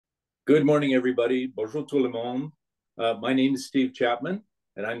Good morning, everybody. Bonjour tout le monde. My name is Steve Chapman,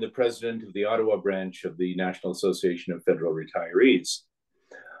 and I'm the president of the Ottawa branch of the National Association of Federal Retirees.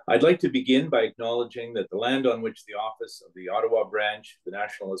 I'd like to begin by acknowledging that the land on which the office of the Ottawa branch of the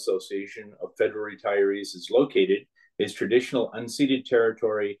National Association of Federal Retirees is located is traditional unceded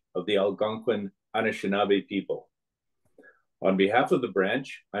territory of the Algonquin Anishinaabe people. On behalf of the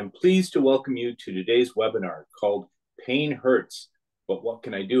branch, I'm pleased to welcome you to today's webinar called Pain Hurts, but what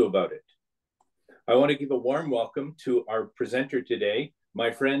can I do about it? I want to give a warm welcome to our presenter today,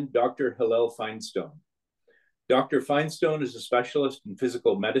 my friend, Dr. Hillel Finestone. Dr. Finestone is a specialist in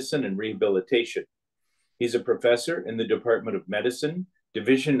physical medicine and rehabilitation. He's a professor in the Department of Medicine,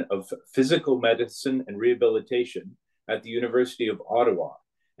 Division of Physical Medicine and Rehabilitation at the University of Ottawa,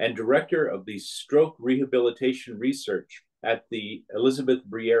 and director of the Stroke Rehabilitation Research at the Elisabeth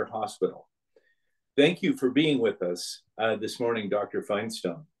Bruyere Hospital. Thank you for being with us this morning, Dr.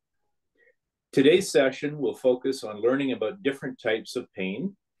 Finestone. Today's session will focus on learning about different types of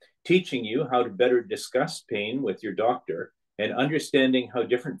pain, teaching you how to better discuss pain with your doctor, and understanding how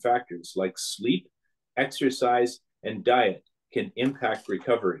different factors like sleep, exercise, and diet can impact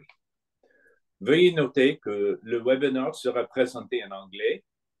recovery. Veuillez noter que le webinaire sera présenté en anglais,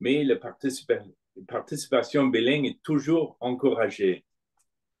 mais la participation bilingue est toujours encouragée.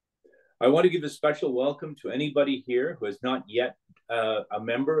 I want to give a special welcome to anybody here who is not yet a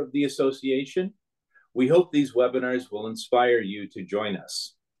member of the association. We hope these webinars will inspire you to join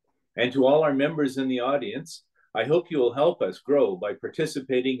us. And to all our members in the audience, I hope you will help us grow by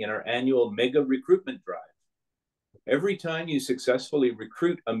participating in our annual mega recruitment drive. Every time you successfully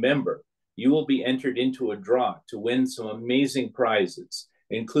recruit a member, you will be entered into a draw to win some amazing prizes,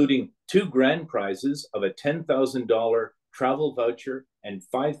 including 2 grand prizes of a $10,000 travel voucher and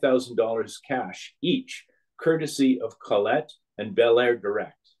 $5,000 cash each, courtesy of Colette and Bel Air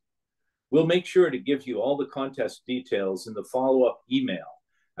Direct. We'll make sure to give you all the contest details in the follow-up email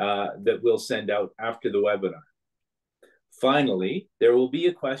that we'll send out after the webinar. Finally, there will be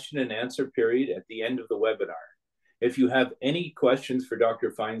a question and answer period at the end of the webinar. If you have any questions for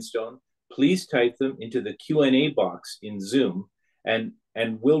Dr. Finestone, please type them into the Q&A box in Zoom, and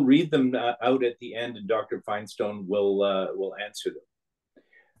we'll read them out at the end, and Dr. Finestone will answer them.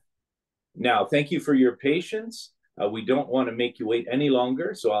 Now, thank you for your patience. We don't want to make you wait any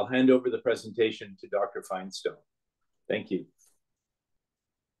longer, so I'll hand over the presentation to Dr. Finestone. Thank you.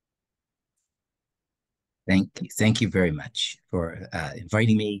 Thank you very much for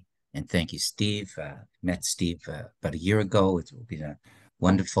inviting me, and thank you, Steve. Met Steve about a year ago. It will be a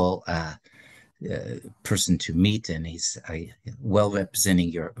wonderful person to meet, and he's well representing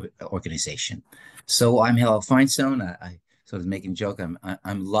your organization. So I'm Hillel Finestone. I sort of making a joke.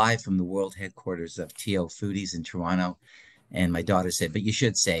 I'm live from the world headquarters of TO Foodies in Toronto, and my daughter said, but you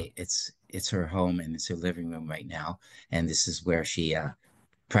should say it's her home and it's her living room right now, and this is where she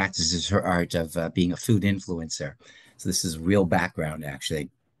practices her art of being a food influencer. So this is real background, actually.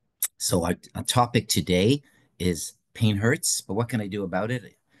 So our topic today is pain hurts, but what can I do about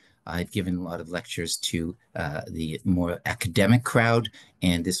it? I've given a lot of lectures to the more academic crowd,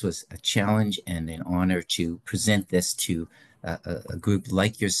 and this was a challenge and an honor to present this to a group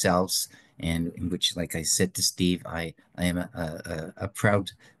like yourselves, and in which, like I said to Steve, I am a proud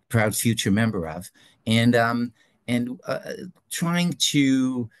future member of, and trying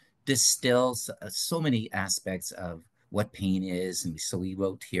to distill so many aspects of what pain is. And so we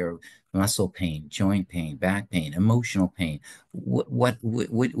wrote here muscle pain, joint pain, back pain, emotional pain,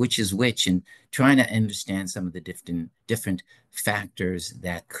 which is which, and trying to understand some of the different factors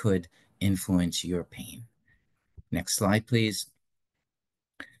that could influence your pain. Next slide, please.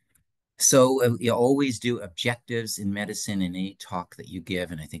 So you always do objectives in medicine in any talk that you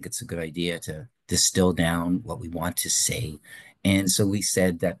give, and I think it's a good idea to distill down what we want to say. And so we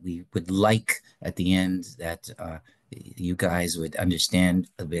said that we would like at the end that you guys would understand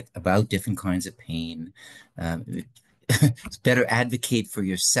a bit about different kinds of pain, better advocate for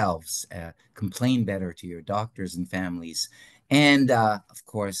yourselves, complain better to your doctors and families, and of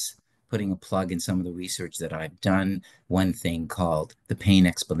course, putting a plug in some of the research that I've done, one thing called the pain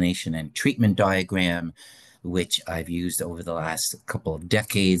explanation and treatment diagram, which I've used over the last couple of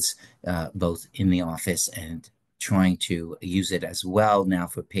decades, both in the office and trying to use it as well now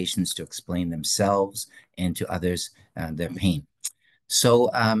for patients to explain themselves and to others their pain.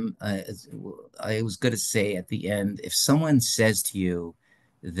 So I was going to say at the end, if someone says to you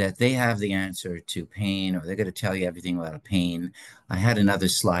that they have the answer to pain, or they're going to tell you everything about a pain, I had another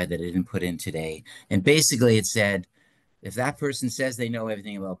slide that I didn't put in today. And basically it said, if that person says they know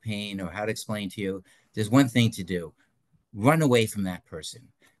everything about pain or how to explain to you, there's one thing to do. Run away from that person.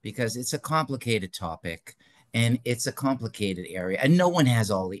 because it's a complicated topic and it's a complicated area and no one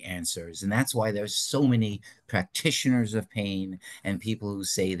has all the answers. And that's why there's so many practitioners of pain and people who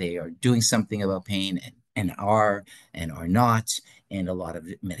say they are doing something about pain and are not, and a lot of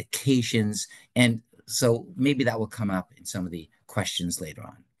medications. And so maybe that will come up in some of the questions later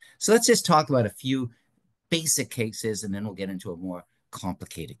on. So let's just talk about a few basic cases and then we'll get into a more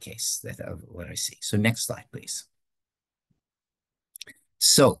complicated case that of what I see. So next slide, please.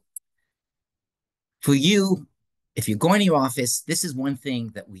 So for you, if you go into your office, this is one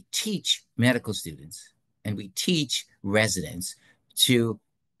thing that we teach medical students and we teach residents to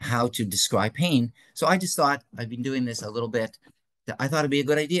how to describe pain. So I just thought I've been doing this a little bit. I thought it'd be a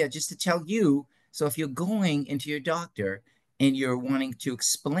good idea just to tell you. So if you're going into your doctor and you're wanting to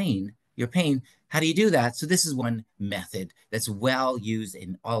explain your pain, how do you do that? So this is one method that's well used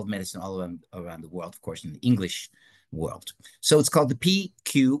in all of medicine all around the world, of course, in the English world. So it's called the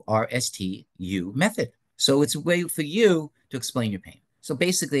PQRSTU method. So it's a way for you to explain your pain. So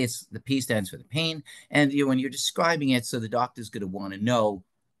basically, it's the P stands for the pain, and when you're describing it, so the doctor's going to want to know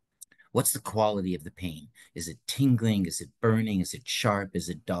what's the quality of the pain. Is it tingling? Is it burning? Is it sharp? Is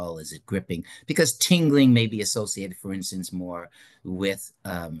it dull? Is it gripping? Because tingling may be associated, for instance, more with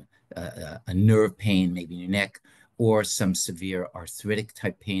a nerve pain, maybe in your neck, or some severe arthritic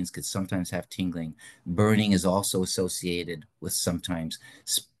type pains could sometimes have tingling. Burning is also associated with sometimes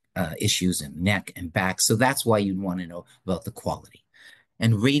issues in neck and back. So that's why you'd want to know about the quality.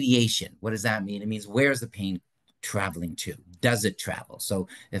 And radiation, what does that mean? It means where's the pain traveling to? Does it travel? So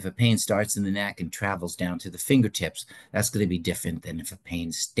if a pain starts in the neck and travels down to the fingertips, that's going to be different than if a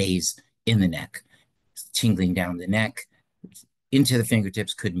pain stays in the neck. Tingling down the neck into the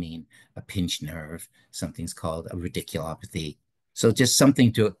fingertips could mean a pinched nerve. Something's called a radiculopathy. So just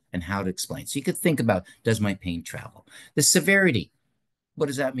something to, and how to explain. So you could think about, does my pain travel? The severity, what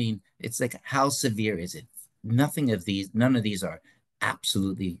does that mean? It's like, how severe is it? None of these are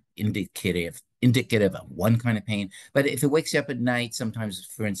absolutely indicative of one kind of pain. But if it wakes you up at night, sometimes,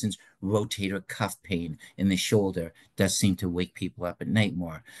 for instance, rotator cuff pain in the shoulder does seem to wake people up at night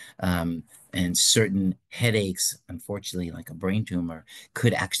more. And certain headaches, unfortunately, like a brain tumor,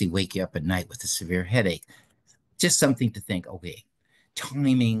 could actually wake you up at night with a severe headache. Just something to think, okay,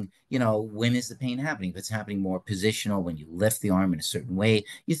 timing, when is the pain happening? If it's happening more positional, when you lift the arm in a certain way,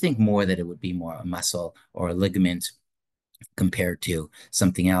 you think more that it would be more a muscle or a ligament compared to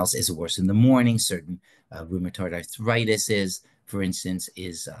something else. Is it worse in the morning? Certain rheumatoid arthritis for instance,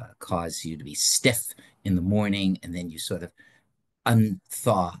 cause you to be stiff in the morning, and then you sort of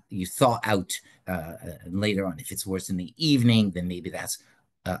thaw out later on. If it's worse in the evening, then maybe that's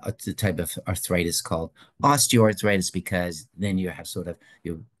the type of arthritis called osteoarthritis, because then you have sort of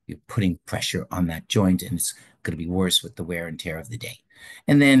you're putting pressure on that joint, and it's going to be worse with the wear and tear of the day.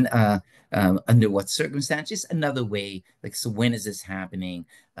 And then under what circumstances? Another way, like, so when is this happening?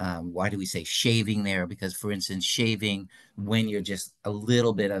 Why do we say shaving there? Because, for instance, shaving when you're just a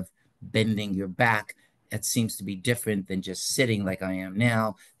little bit of bending your back, it seems to be different than just sitting like I am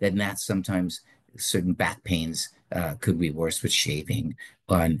now. Then that's sometimes certain back pains could be worse with shaving.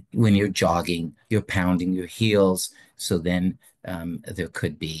 When you're jogging, you're pounding your heels. So then there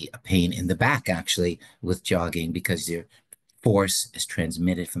could be a pain in the back actually with jogging, because your force is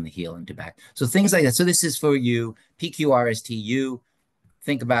transmitted from the heel into back. So things like that. So this is for you, PQRSTU.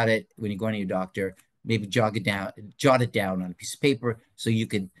 Think about it when you're going to your doctor. Maybe jot it down on a piece of paper so you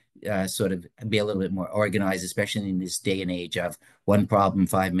could sort of be a little bit more organized, especially in this day and age of one problem,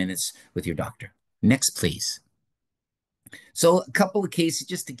 5 minutes with your doctor. Next, please. So a couple of cases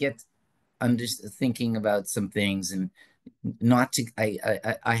just to get thinking about some things, and not to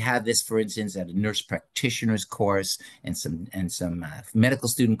I had this, for instance, at a nurse practitioner's course and some medical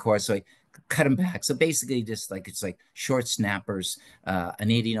student course, so I cut them back. So basically just like it's like short snappers. An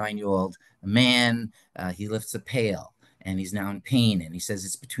 89-year-old man, he lifts a pail and he's now in pain, and he says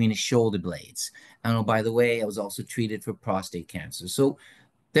it's between his shoulder blades. And oh, by the way, I was also treated for prostate cancer. So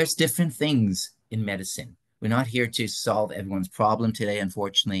there's different things in medicine. We're not here to solve everyone's problem today,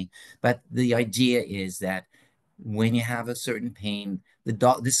 unfortunately, but the idea is that when you have a certain pain,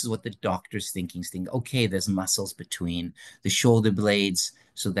 this is what the doctor's thinking. Okay, there's muscles between the shoulder blades,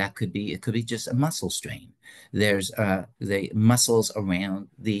 so it could be just a muscle strain. There's the muscles around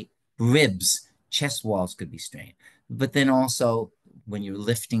the ribs, chest walls could be strained. But then also when you're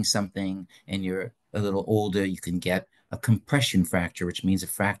lifting something and you're a little older, you can get a compression fracture, which means a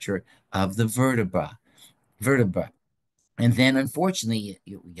fracture of the vertebra. And then, unfortunately,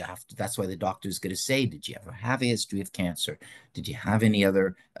 you have to. That's why the doctor is going to say, "Did you ever have a history of cancer? Did you have any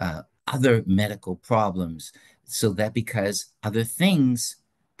other medical problems?" So that, because other things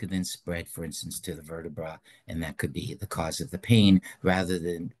could then spread, for instance, to the vertebra, and that could be the cause of the pain rather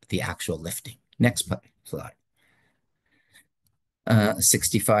than the actual lifting. Next slide. A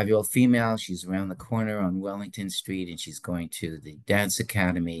 65-year-old female. She's around the corner on Wellington Street, and she's going to the dance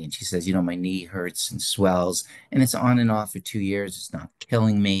academy. And she says, my knee hurts and swells, and it's on and off for 2 years. It's not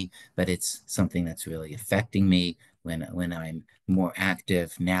killing me, but it's something that's really affecting me when I'm more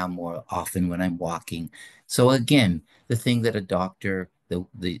active, now more often when I'm walking. So again, the thing that a doctor,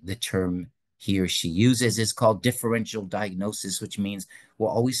 the term he or she uses is called differential diagnosis, which means we're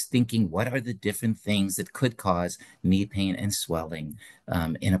always thinking, what are the different things that could cause knee pain and swelling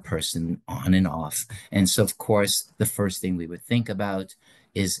in a person on and off? And so, of course, the first thing we would think about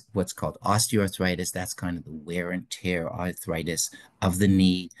is what's called osteoarthritis. That's kind of the wear and tear arthritis of the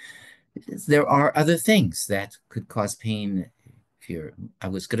knee. There are other things that could cause pain. I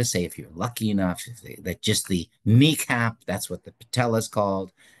was going to say, if you're lucky enough, that just the kneecap, that's what the patella is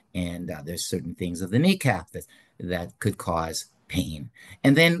called. And there's certain things of the kneecap that could cause pain.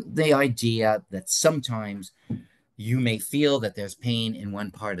 And then the idea that sometimes you may feel that there's pain in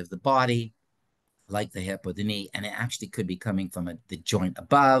one part of the body, like the hip or the knee, and it actually could be coming from the joint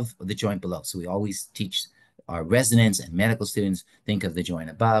above or the joint below. So we always teach our residents and medical students, think of the joint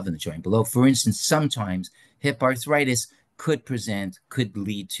above and the joint below. For instance, sometimes hip arthritis could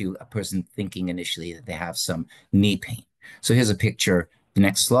lead to a person thinking initially that they have some knee pain. So here's a picture, the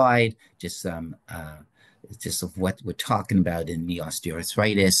next slide, just of what we're talking about in knee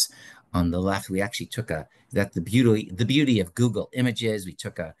osteoarthritis. On the left, we actually took the beauty of Google Images. We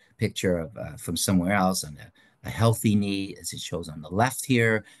took a picture of from somewhere else on a healthy knee, as it shows on the left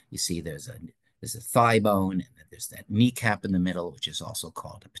here. You see there's a thigh bone, and then there's that kneecap in the middle, which is also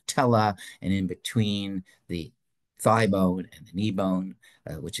called a patella, and in between the thigh bone and the knee bone,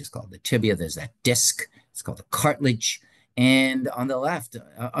 which is called the tibia, there's that disc. It's called the cartilage. And on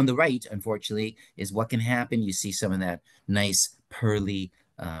the right, unfortunately, is what can happen. You see some of that nice pearly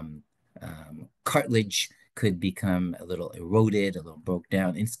cartilage could become a little eroded, a little broke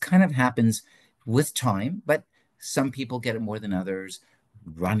down. And it kind of happens with time, but some people get it more than others.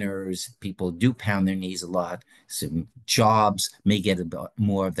 Runners, people do pound their knees a lot. Some jobs may get a bit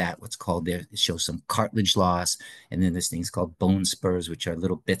more of that, what's called there, show some cartilage loss. And then there's things called bone spurs, which are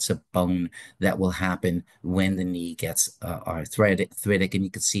little bits of bone that will happen when the knee gets arthritic. And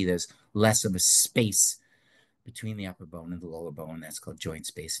you can see there's less of a space between the upper bone and the lower bone. That's called joint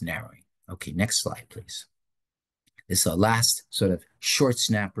space narrowing. Okay, next slide, please. This is our last sort of short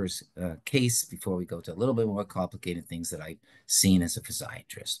snappers case before we go to a little bit more complicated things that I've seen as a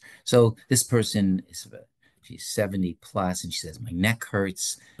physiatrist. So this person she's 70 plus, and she says, my neck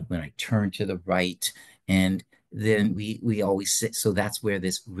hurts when I turn to the right. And then we always sit, so that's where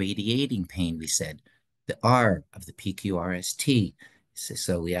this radiating pain, we said, the R of the PQRST.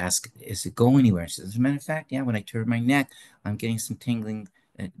 So we ask, is it going anywhere? She says, as a matter of fact, yeah, when I turn my neck, I'm getting some tingling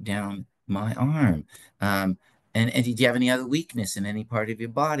down my arm. And do you have any other weakness in any part of your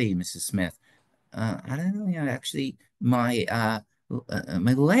body, Mrs. Smith? I don't know. Actually, my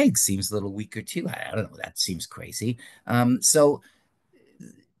leg seems a little weaker too. I don't know. That seems crazy. So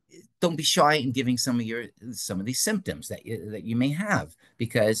don't be shy in giving some of these symptoms that you may have,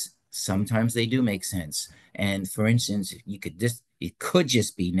 because sometimes they do make sense. And for instance, it could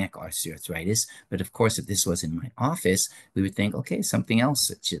just be neck osteoarthritis. But of course, if this was in my office, we would think, okay, something else.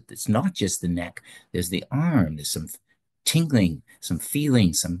 It's not just the neck. There's the arm. There's some tingling, some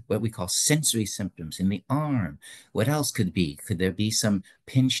feeling, some what we call sensory symptoms in the arm. What else could it be? Could there be some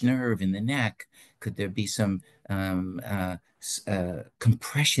pinched nerve in the neck? Could there be some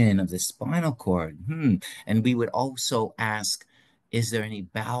compression of the spinal cord? And we would also ask, is there any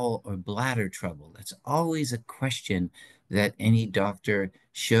bowel or bladder trouble? That's always a question that any doctor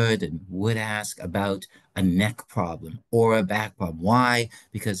should and would ask about a neck problem or a back problem. Why?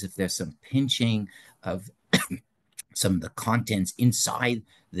 Because if there's some pinching of some of the contents inside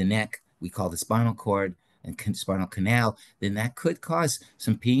the neck, we call the spinal cord and spinal canal, then that could cause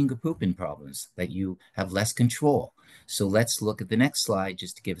some peeing or pooping problems that you have less control. So let's look at the next slide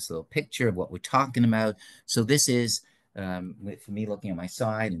just to give us a little picture of what we're talking about. So this is for me looking at my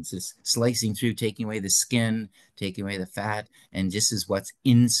side and just slicing through, taking away the skin, taking away the fat, and this is what's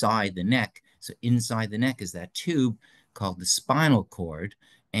inside the neck. So inside the neck is that tube called the spinal cord.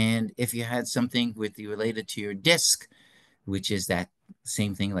 And if you had something related to your disc, which is that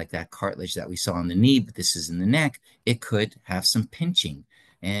same thing like that cartilage that we saw on the knee, but this is in the neck, it could have some pinching.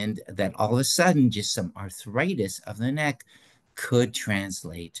 And that all of a sudden, just some arthritis of the neck could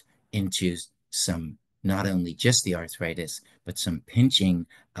translate into some, not only just the arthritis, but some pinching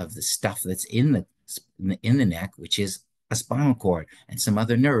of the stuff that's in the neck, which is a spinal cord and some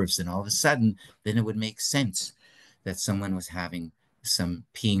other nerves. And all of a sudden, then it would make sense that someone was having some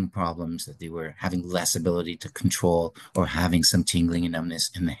peeing problems, that they were having less ability to control or having some tingling and numbness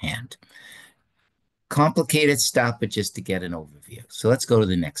in the hand. Complicated stuff, but just to get an overview. So let's go to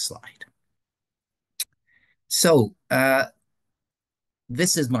the next slide. So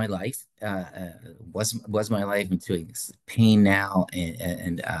this is my life. Was my life. I'm doing pain now,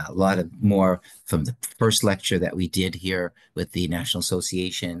 and a lot of more from the first lecture that we did here with the National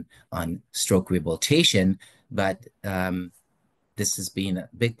Association on Stroke Rehabilitation. But this has been a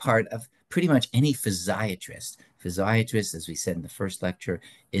big part of pretty much any physiatrist. Physiatrist, as we said in the first lecture,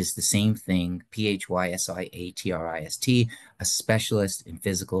 is the same thing, PHYSIATRIST, a specialist in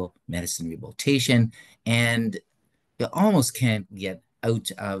physical medicine rehabilitation. And you almost can't get out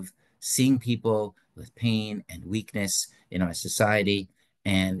of seeing people with pain and weakness in our society.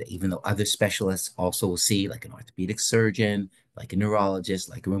 And even though other specialists also will see, like an orthopedic surgeon, like a neurologist,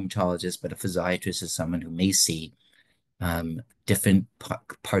 like a rheumatologist, but a physiatrist is someone who may see different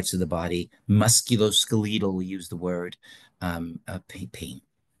parts of the body, musculoskeletal, we use the word, pain.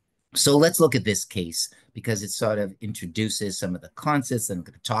 So let's look at this case because it sort of introduces some of the concepts that I'm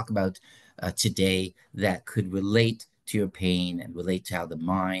going to talk about today that could relate to your pain and relate to how the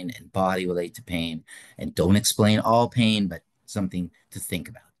mind and body relate to pain, and don't explain all pain, but something to think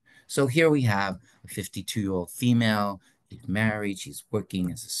about. So here we have a 52-year-old female. She's married. She's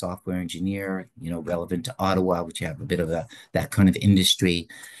working as a software engineer, relevant to Ottawa, which you have a bit of that kind of industry.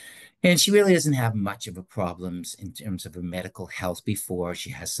 And she really doesn't have much of a problems in terms of her medical health before.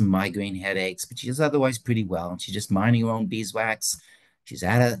 She has some migraine headaches, but she's otherwise pretty well. And she's just minding her own beeswax. She's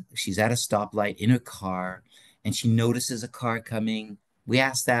at a stoplight in her car, and she notices a car coming. We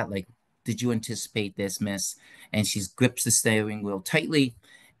asked that, like, did you anticipate this, miss? And she grips the steering wheel tightly,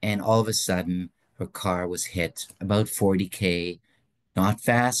 and all of a sudden, her car was hit about 40K, not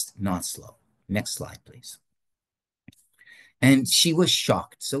fast, not slow. Next slide, please. And she was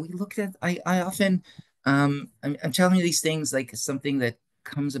shocked. So we looked at, I often, I'm telling you these things like something that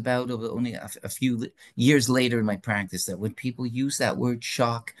comes about over only a few years later in my practice, that when people use that word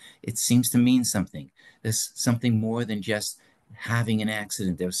shock, it seems to mean something. There's something more than just having an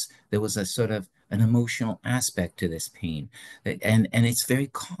accident. There was a sort of an emotional aspect to this pain. And it's very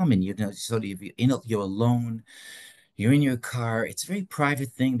common, sort of, you're alone, you're in your car. It's a very private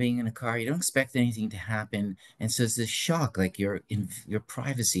thing being in a car. You don't expect anything to happen. And so it's this shock, like your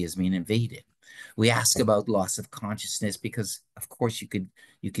privacy is being invaded. We ask about loss of consciousness because, of course, you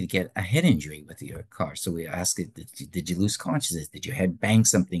could get a head injury with your car. So we ask, did you lose consciousness? Did your head bang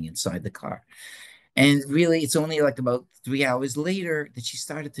something inside the car? And really, it's only like about 3 hours later that she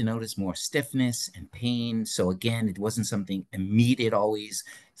started to notice more stiffness and pain. So again, it wasn't something immediate always.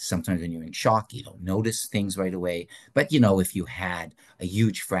 Sometimes when you're in shock, you don't notice things right away. But if you had a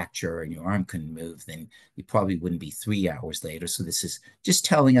huge fracture and your arm couldn't move, then you probably wouldn't be 3 hours later. So this is just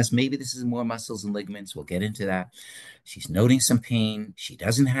telling us maybe this is more muscles and ligaments. We'll get into that. She's noting some pain. She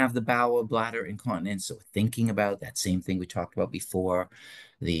doesn't have the bowel bladder incontinence. So thinking about that same thing we talked about before,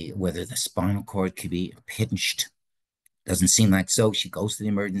 whether the spinal cord could be pinched. Doesn't seem like so. She goes to the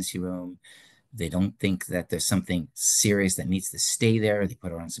emergency room. They don't think that there's something serious that needs to stay there. They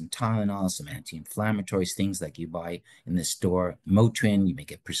put her on some Tylenol, some anti-inflammatories, things like you buy in the store, Motrin, you may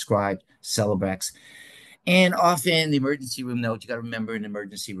get prescribed, Celebrex. And often the emergency room note, you got to remember in the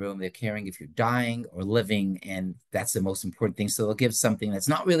emergency room, they're caring if you're dying or living, and that's the most important thing. So they'll give something that's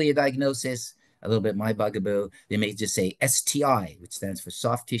not really a diagnosis, a little bit my bugaboo. They may just say STI, which stands for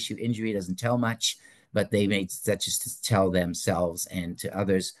soft tissue injury, doesn't tell much, but they may that just to tell themselves and to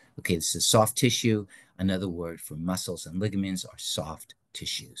others, okay, this is soft tissue. Another word for muscles and ligaments are soft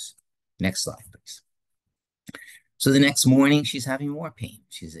tissues. Next slide, please. So the next morning, she's having more pain.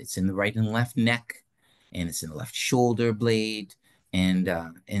 It's in the right and left neck, and it's in the left shoulder blade. And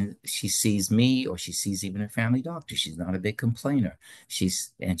she sees me, or she sees even her family doctor. She's not a big complainer.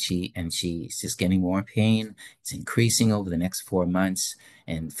 She's just getting more pain. It's increasing over the next 4 months.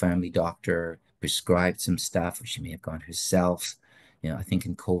 And family doctor prescribed some stuff, or she may have gone herself. I think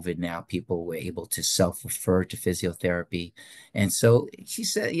in COVID now, people were able to self-refer to physiotherapy. And so she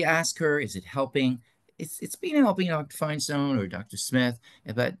said, you ask her, is it helping? It's been helping Dr. Finestone or Dr. Smith,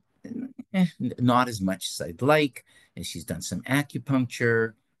 but not as much as I'd like. And she's done some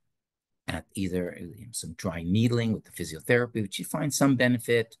acupuncture, at either some dry needling with the physiotherapy, which she finds some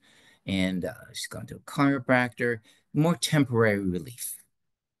benefit. And she's gone to a chiropractor, more temporary relief.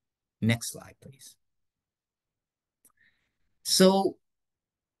 Next slide, please. So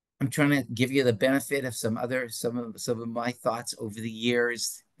I'm trying to give you the benefit of some of my thoughts over the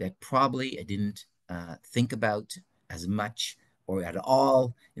years that probably I didn't think about as much or at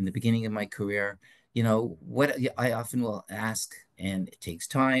all in the beginning of my career. What I often will ask, and it takes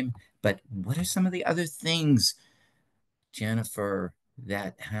time, but what are some of the other things, Jennifer,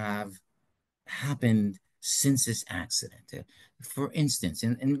 that have happened since this accident? For instance,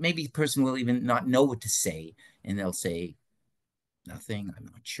 and maybe the person will even not know what to say, and they'll say, nothing, I'm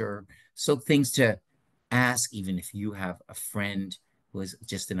not sure. So things to ask, even if you have a friend who was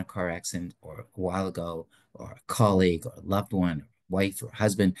just in a car accident or a while ago, or a colleague or a loved one, or wife or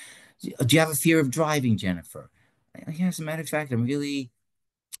husband. Do you have a fear of driving, Jennifer? Yeah, as a matter of fact,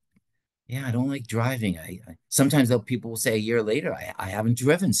 yeah, I don't like driving. Sometimes though people will say a year later, I haven't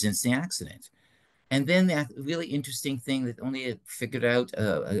driven since the accident. And then that really interesting thing that only I figured out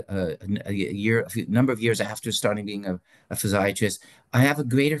a number of years after starting being a physiatrist, I have a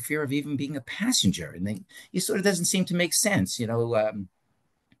greater fear of even being a passenger. And then it sort of doesn't seem to make sense.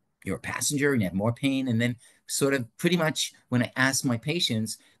 You're a passenger and you have more pain. And then sort of pretty much when I ask my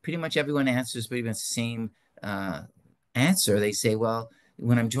patients, pretty much everyone answers pretty much the same uh, answer. They say, well,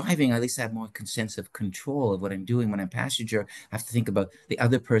 when I'm driving, at least I have more sense of control of what I'm doing. When I'm passenger, I have to think about the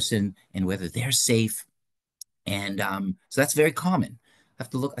other person and whether they're safe. And so that's very common. I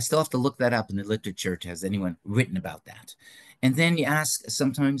still have to look that up in the literature. Has anyone written about that? And then you ask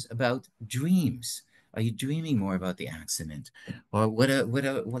sometimes about dreams. Are you dreaming more about the accident? Or what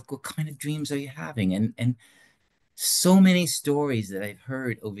kind of dreams are you having? And so many stories that I've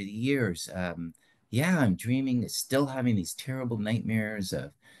heard over the years. Yeah, I'm dreaming, still having these terrible nightmares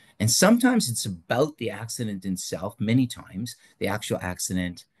of, and sometimes it's about the accident itself, many times, the actual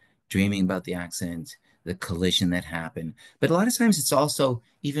accident, dreaming about the accident, the collision that happened. But a lot of times it's also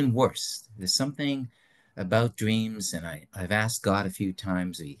even worse. There's something about dreams, and I've asked God a few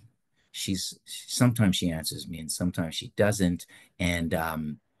times. Sometimes she answers me, and sometimes she doesn't. And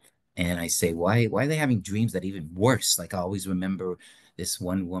I say, why are they having dreams that are even worse? Like I always remember this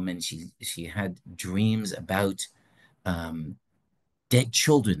one woman, she had dreams about um, dead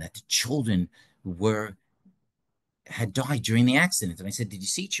children, that the children were had died during the accident. And I said, did you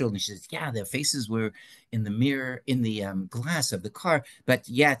see children? She says, yeah, their faces were in the mirror, in the glass of the car. But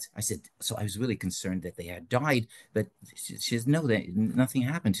yet, I said, so I was really concerned that they had died. But she says, no, nothing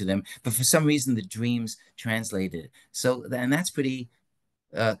happened to them. But for some reason, the dreams translated. So, and that's pretty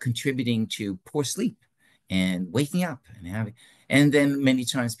contributing to poor sleep and waking up and then many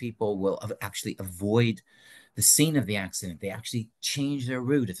times people will actually avoid the scene of the accident. They actually change their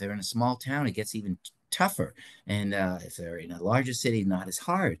route. If they're in a small town, it gets even tougher. And if they're in a larger city, not as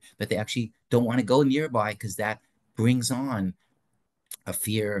hard, but they actually don't want to go nearby because that brings on a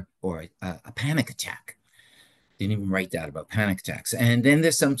fear or a panic attack. Didn't even write that about panic attacks. And then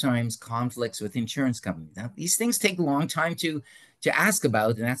there's sometimes conflicts with insurance companies. Now, these things take a long time to ask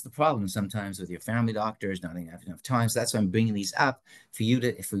about, and that's the problem sometimes with your family doctors not having enough time. So that's why I'm bringing these up for you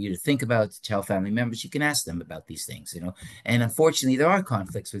to think about, to tell family members. You can ask them about these things. And unfortunately, there are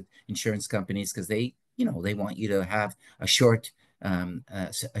conflicts with insurance companies because they want you to have a short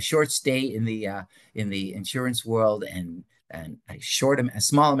stay in the insurance world and a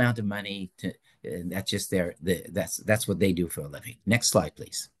small amount of money to and that's just that's what they do for a living. Next slide,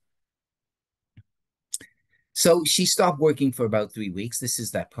 please. So she stopped working for about 3 weeks. This is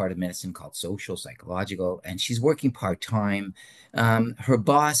that part of medicine called social, psychological, and she's working part-time. Her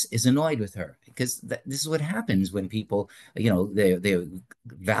boss is annoyed with her because this is what happens when people, they're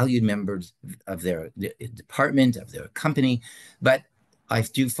valued members of their department, of their company. But I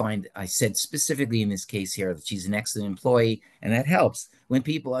do find, I said specifically in this case here that she's an excellent employee, and that helps. When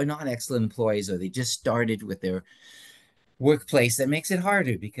people are not excellent employees or they just started with their workplace, that makes it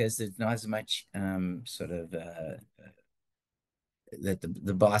harder because there's not as much that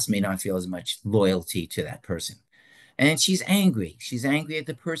the boss may not feel as much loyalty to that person. And she's angry. She's angry at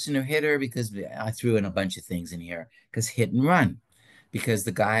the person who hit her because I threw in a bunch of things in here because hit and run, because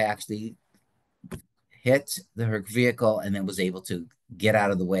the guy actually hit her vehicle and then was able to get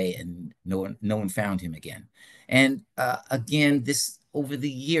out of the way and no one found him again. And again, this over the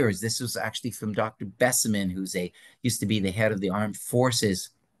years, this was actually from Dr. Besseman, who's used to be the head of the armed forces,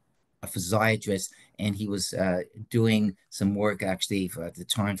 a physiatrist, and he was doing some work actually at the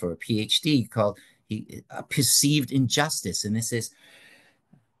time for a PhD called perceived injustice. And this is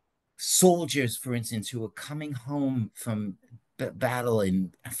soldiers, for instance, who were coming home from battle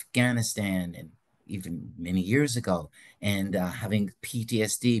in Afghanistan and even many years ago, and having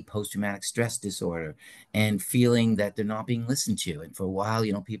PTSD, post-traumatic stress disorder, and feeling that they're not being listened to. And for a while,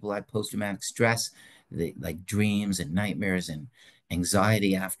 people had post-traumatic stress, like dreams and nightmares and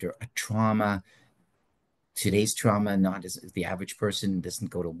anxiety after a trauma. Today's trauma, not as the average person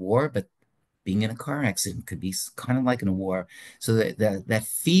doesn't go to war, but being in a car accident could be kind of like in a war. So that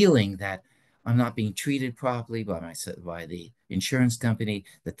feeling that I'm not being treated properly by the insurance company,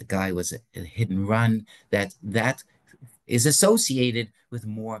 that the guy was a hit and run, that is associated with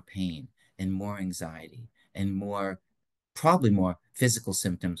more pain and more anxiety and probably more physical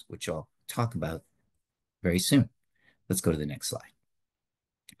symptoms, which I'll talk about very soon. Let's go to the next slide.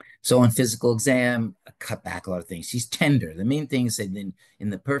 So on physical exam, I cut back a lot of things. She's tender. The main thing is that in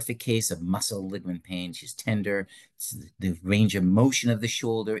the perfect case of muscle ligament pain, she's tender. The range of motion of the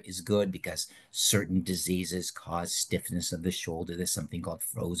shoulder is good because certain diseases cause stiffness of the shoulder. There's something called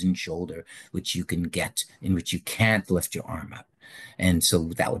frozen shoulder, which you can get in which you can't lift your arm up. And so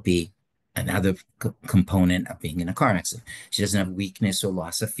that would be another component of being in a car accident. She doesn't have weakness or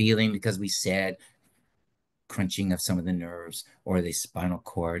loss of feeling because we said crunching of some of the nerves or the spinal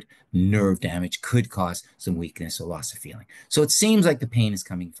cord nerve damage could cause some weakness or loss of feeling. So it seems like the pain is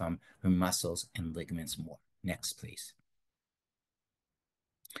coming from her muscles and ligaments more. Next, please.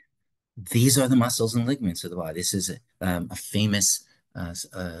 These are the muscles and ligaments of the body. This is a famous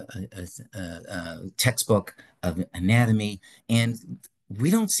textbook of anatomy, and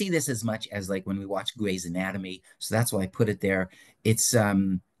we don't see this as much as like when we watch Grey's Anatomy. So that's why I put it there. It's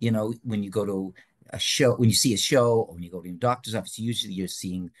when you go to a show, when you see a show, or when you go to your doctor's office, usually you're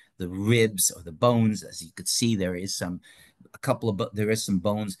seeing the ribs or the bones. As you could see, there is some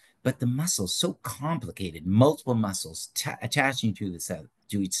bones, but the muscles so complicated, multiple muscles attaching to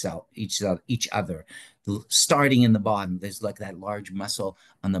each other, starting in the bottom. There's like that large muscle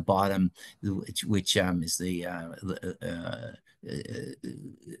on the bottom, which is the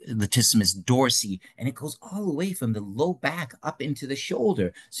latissimus dorsi, and it goes all the way from the low back up into the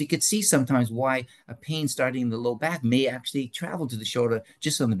shoulder. So you could see sometimes why a pain starting in the low back may actually travel to the shoulder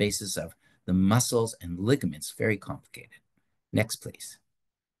just on the basis of the muscles and ligaments. Very complicated. Next, please.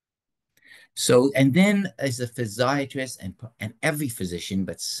 So, and then as a physiatrist and every physician,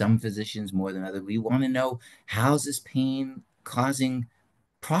 but some physicians more than others, we want to know, how's this pain causing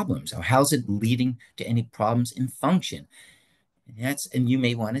problems, or how's it leading to any problems in function? And you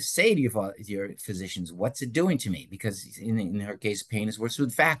may want to say to your physicians, what's it doing to me? Because in her case, pain is worse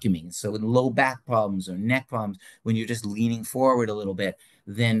with vacuuming. So in low back problems or neck problems, when you're just leaning forward a little bit,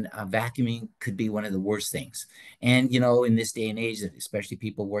 then vacuuming could be one of the worst things. And in this day and age, especially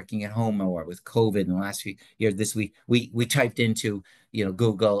people working at home or with COVID in the last few years, this week we typed into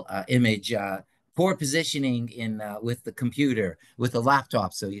Google image poor positioning in with the computer with the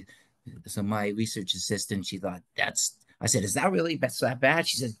laptop. So my research assistant, she thought I said, is that really that bad?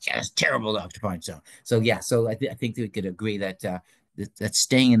 She said, yeah, it's terrible, Dr. Finestone. So yeah, so I think that we could agree that that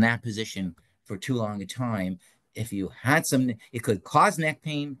staying in that position for too long a time, if you had it could cause neck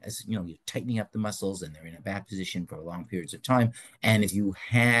pain, as you're tightening up the muscles and they're in a bad position for long periods of time. And if you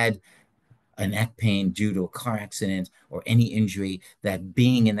had a neck pain due to a car accident or any injury, that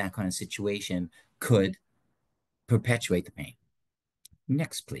being in that kind of situation could perpetuate the pain.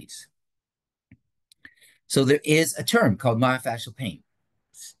 Next, please. So there is a term called myofascial pain.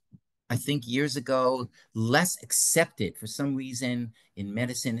 I think years ago, less accepted for some reason in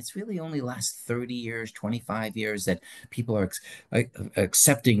medicine. It's really only the last 30 years, 25 years that people are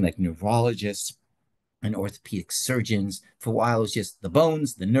accepting, like neurologists and orthopedic surgeons. For a while, it was just the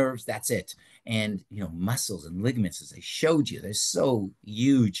bones, the nerves, that's it. And, muscles and ligaments, as I showed you, they're so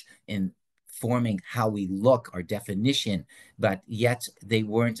huge in forming how we look, our definition, but yet they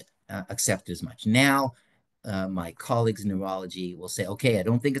weren't accepted as much. Now, my colleagues in neurology will say, okay, I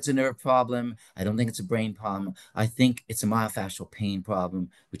don't think it's a nerve problem. I don't think it's a brain problem. I think it's a myofascial pain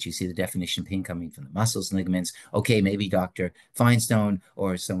problem, which you see the definition pain coming from the muscles and ligaments. Okay, maybe Dr. Finestone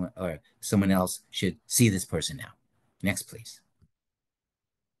or someone else should see this person now. Next, please.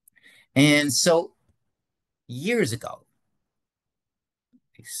 And so years ago,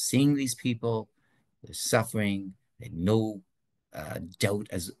 seeing these people, they're suffering, they had no doubt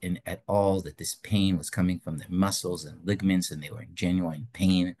at all that this pain was coming from their muscles and ligaments and they were in genuine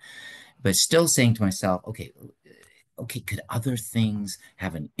pain, but still saying to myself, okay, could other things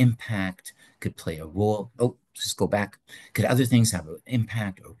have an impact, could play a role? Oh, just go back. Could other things have an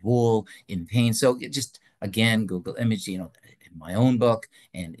impact or role in pain? So just, again, Google image, in my own book,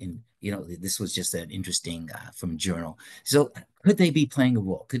 and this was just an interesting from journal. So could they be playing a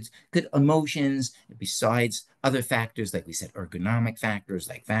role? Could emotions, besides other factors, like we said, ergonomic factors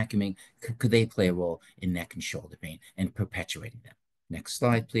like vacuuming, could they play a role in neck and shoulder pain and perpetuating them? Next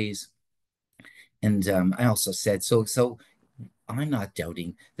slide, please. And I also said, so I'm not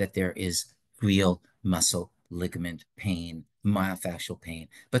doubting that there is real muscle ligament pain, myofascial pain,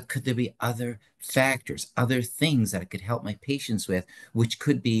 but could there be other factors, other things that I could help my patients with, which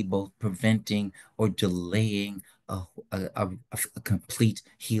could be both preventing or delaying a complete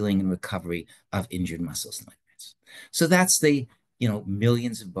healing and recovery of injured muscles and ligaments? So that's the,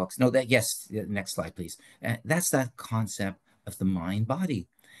 millions of books. No, that, yes, next slide, please. That's that concept of the mind body.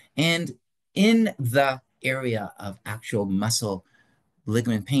 And in the area of actual muscle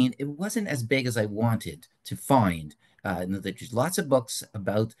ligament pain, it wasn't as big as I wanted to find. There's lots of books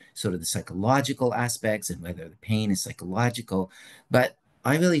about sort of the psychological aspects and whether the pain is psychological, but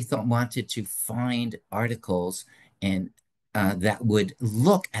I really wanted to find articles and that would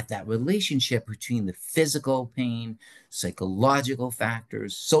look at that relationship between the physical pain, psychological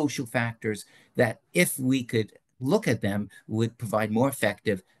factors, social factors, that if we could look at them, would provide more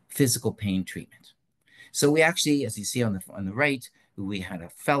effective physical pain treatment. So we actually, as you see on the right, we had a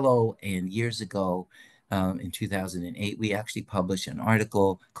fellow, and years ago, in 2008, we actually published an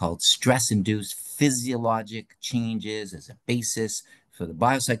article called Stress-Induced Physiologic Changes as a Basis for the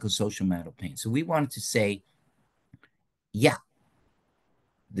Biopsychosocial Mental Pain. So we wanted to say, yeah,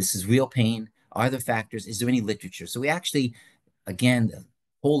 this is real pain. Are there factors? Is there any literature? So we actually, again, the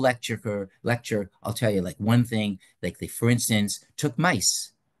whole lecture, I'll tell you like one thing, like they, for instance, took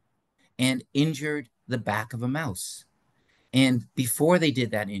mice and injured the back of a mouse. And before they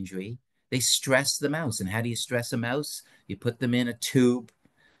did that injury, they stressed the mouse. And how do you stress a mouse? You put them in a tube,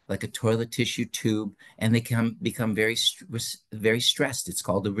 like a toilet tissue tube, and they can become very stressed. It's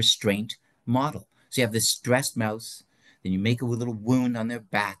called a restraint model. So you have this stressed mouse, then you make a little wound on their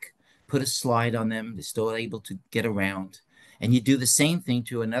back, put a slide on them, they're still able to get around. And you do the same thing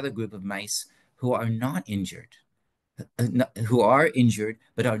to another group of mice who are not injured, who are injured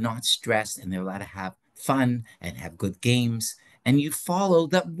but are not stressed, and they're allowed to have fun and have good games. And you follow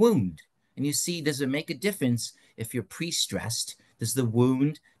that wound and you see, does it make a difference if you're pre-stressed? Does the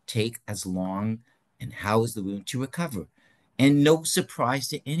wound take as long, and how is the wound to recover? And no surprise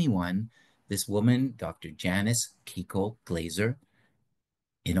to anyone, this woman, Dr. Janice Kiko Glazer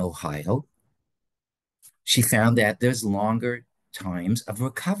in Ohio, she found that there's longer times of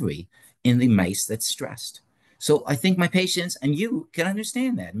recovery in the mice that's stressed. So I think my patients and you can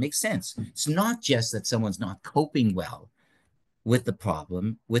understand that. It makes sense. It's not just that someone's not coping well with the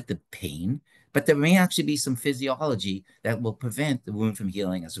problem, with the pain, but there may actually be some physiology that will prevent the wound from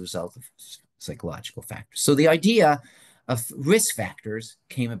healing as a result of psychological factors. So the idea of risk factors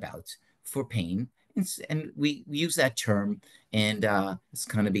came about for pain, and we use that term, and it's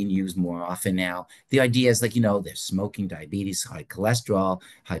kind of being used more often now. The idea is like, there's smoking, diabetes, high cholesterol,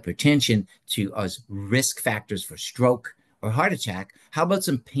 hypertension to us risk factors for stroke or heart attack. How about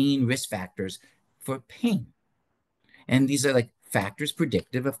some pain risk factors for pain? And these are like factors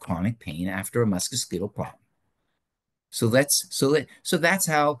predictive of chronic pain after a musculoskeletal problem. So that's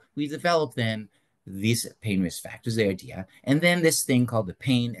how we develop then these pain risk factors, the idea, and then this thing called the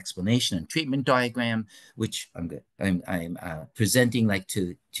pain explanation and treatment diagram, which I'm presenting like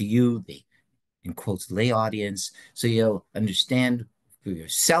to you, the in quotes lay audience, so you'll understand for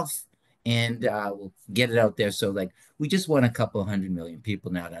yourself, and we'll get it out there. So like we just want a couple 100 million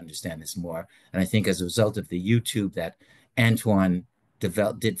people now to understand this more, and I think as a result of the YouTube that Antoine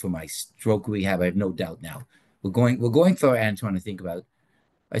did for my stroke rehab, I have no doubt now we're going for Antoine to think about,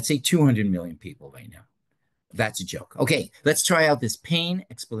 I'd say 200 million people right now. That's a joke. Okay, let's try out this pain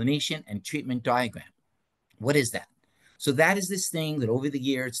explanation and treatment diagram. What is that? So that is this thing that over the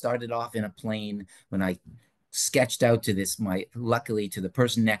year, it started off in a plane when I sketched out to this, luckily to the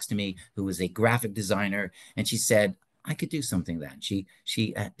person next to me who was a graphic designer, and she said, I could do something then. She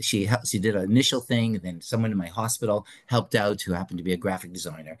did an initial thing, and then someone in my hospital helped out who happened to be a graphic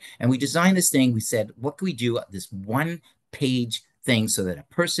designer. And we designed this thing. We said, what can we do? This one-page thing so that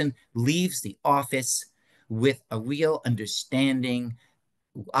a person leaves the office with a real understanding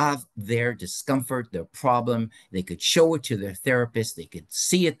of their discomfort, their problem. They could show it to their therapist. They could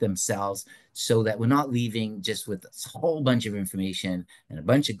see it themselves, so that we're not leaving just with a whole bunch of information and a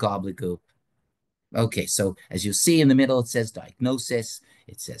bunch of gobbledygook. Okay, so as you see in the middle, it says diagnosis,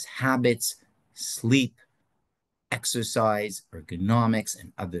 it says habits, sleep, exercise, ergonomics,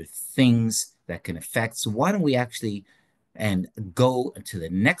 and other things that can affect. So why don't we actually and go to the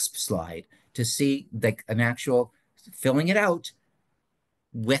next slide to see like an actual filling it out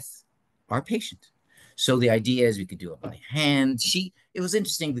with our patient. So the idea is we could do it by hand. It was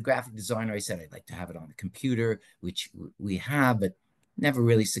interesting. The graphic designer, I said, I'd like to have it on the computer, which we have, but never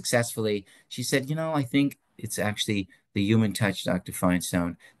really successfully. She said, I think it's actually the human touch, Dr.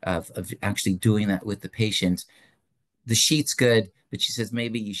 Finestone, of actually doing that with the patient. The sheet's good, but she says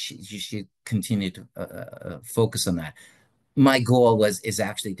maybe you should continue to focus on that. My goal is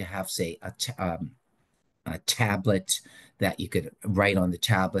actually to have, say, a tablet that you could write on the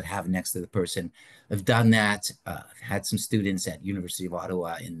tablet, have next to the person. I've done that. I've had some students at University of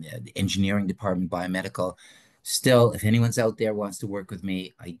Ottawa in the engineering department, biomedical. Still, if anyone's out there wants to work with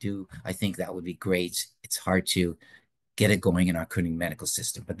me, I think that would be great. It's hard to get it going in our current medical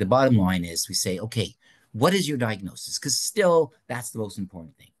system. But the bottom line is we say, okay, what is your diagnosis? Because still, that's the most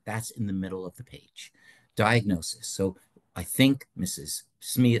important thing. That's in the middle of the page. Diagnosis. So I think Mrs.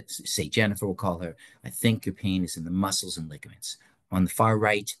 Smith, say Jennifer, we'll call her, I think your pain is in the muscles and ligaments. On the far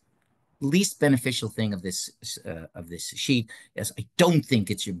right, least beneficial thing of this sheet is I don't think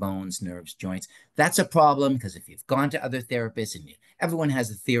it's your bones, nerves, joints. That's a problem because if you've gone to other therapists and everyone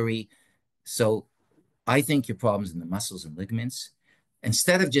has a theory, so I think your problem's in the muscles and ligaments.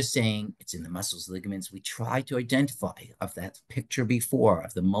 Instead of just saying it's in the muscles, ligaments, we try to identify of that picture before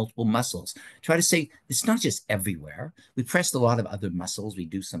of the multiple muscles. Try to say it's not just everywhere. We pressed a lot of other muscles. We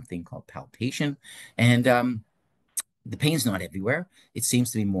do something called palpation, and the pain's not everywhere. It seems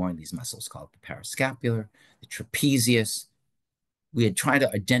to be more in these muscles called the parascapular, the trapezius. We had tried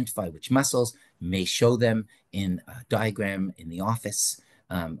to identify which muscles, may show them in a diagram in the office,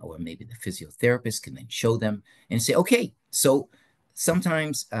 or maybe the physiotherapist can then show them and say, okay, so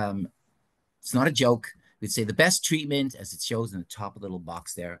sometimes it's not a joke. We'd say the best treatment, as it shows in the top of the little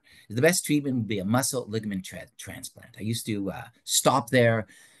box there, is the best treatment would be a muscle ligament transplant. I used to stop there,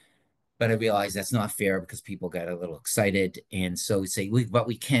 but I realized that's not fair because people got a little excited. And so we say, but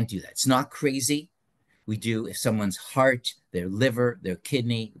we can't do that. It's not crazy. We do if someone's heart, their liver, their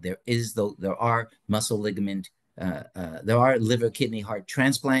kidney, there are muscle ligament, there are liver, kidney, heart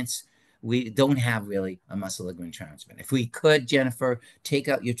transplants. We don't have really a muscle ligament transplant. If we could, Jennifer, take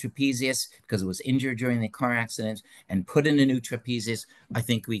out your trapezius because it was injured during the car accident and put in a new trapezius, I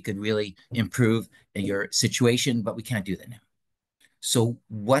think we could really improve your situation, but we can't do that now. So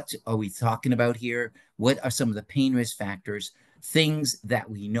what are we talking about here? What are some of the pain risk factors? Things that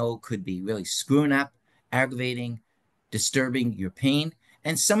we know could be really screwing up, aggravating, disturbing your pain,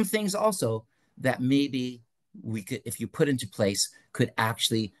 and some things also that maybe we could, if you put into place, could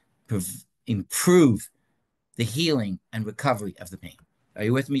actually improve the healing and recovery of the pain. Are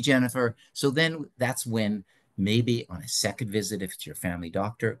you with me, Jennifer? So then that's when maybe on a second visit, if it's your family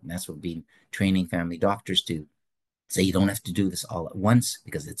doctor, and that's what we've been training family doctors to say, you don't have to do this all at once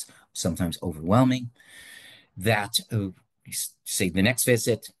because it's sometimes overwhelming. That say the next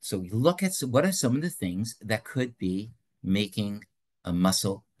visit. So we look at what are some of the things that could be making a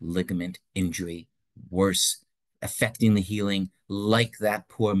muscle ligament injury worse, affecting the healing, like that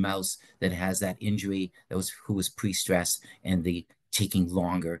poor mouse that has that injury who was pre-stressed and the taking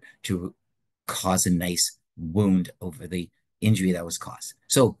longer to cause a nice wound over the injury that was caused.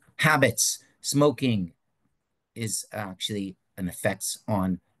 So habits, smoking is actually an effects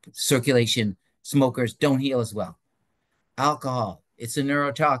on circulation. Smokers don't heal as well. Alcohol, it's a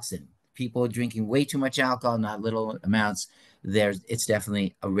neurotoxin. People are drinking way too much alcohol, not little amounts. It's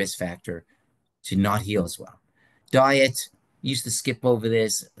definitely a risk factor to not heal as well. Diet, used to skip over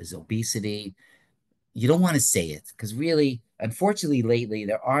this, is obesity. You don't want to say it because really, unfortunately, lately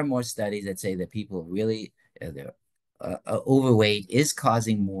there are more studies that say that people really overweight is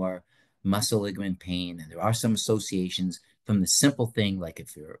causing more muscle ligament pain, and there are some associations from the simple thing like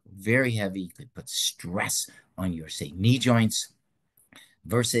if you're very heavy, you could put stress on your say knee joints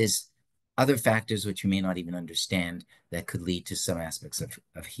versus other factors which you may not even understand that could lead to some aspects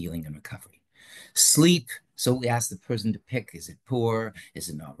of healing and recovery. Sleep. So we ask the person to pick, is it poor? Is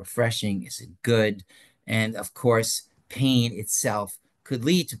it not refreshing? Is it good? And of course, pain itself could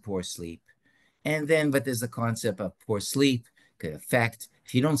lead to poor sleep. And then, but there's the concept of poor sleep could affect.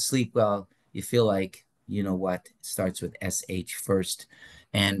 If you don't sleep well, you feel like, you know what, it starts with SH first.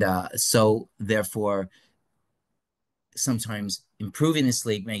 And so therefore, sometimes improving the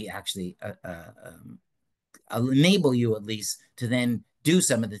sleep may actually enable you at least to then do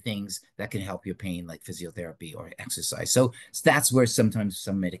some of the things that can help your pain, like physiotherapy or exercise. So that's where sometimes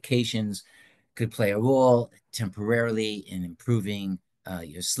some medications could play a role temporarily in improving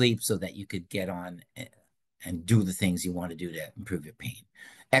your sleep so that you could get on and do the things you want to do to improve your pain.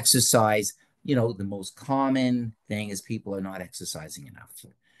 Exercise, the most common thing is people are not exercising enough.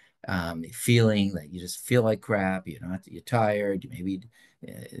 Feeling that you just feel like crap, you're tired, you maybe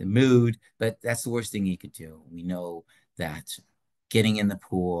in the mood, but that's the worst thing you could do. We know that getting in the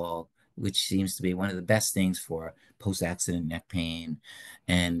pool, which seems to be one of the best things for post-accident neck pain,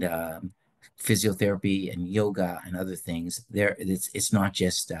 and physiotherapy and yoga and other things. It's not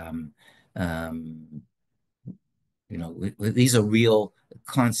just these are real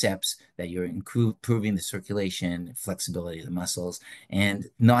concepts that you're improving the circulation, flexibility of the muscles, and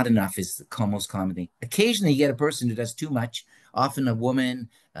not enough is the most common thing. Occasionally, you get a person who does too much, often a woman,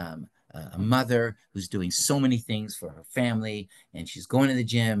 a mother who's doing so many things for her family, and she's going to the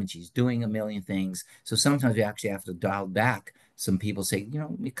gym and she's doing a million things. So sometimes we actually have to dial back. Some people say,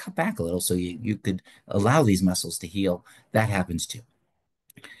 you cut back a little so you could allow these muscles to heal. That happens too.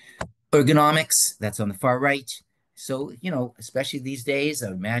 Ergonomics, that's on the far right. So, especially these days,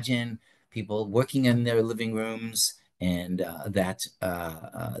 I imagine people working in their living rooms and that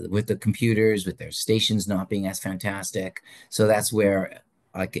with the computers, with their stations not being as fantastic. So that's where,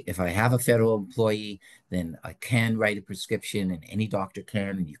 like, if I have a federal employee, then I can write a prescription, and any doctor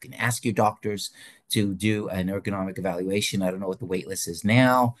can, and you can ask your doctors to do an ergonomic evaluation. I don't know what the wait list is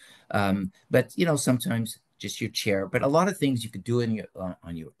now, but sometimes just your chair. But a lot of things you could do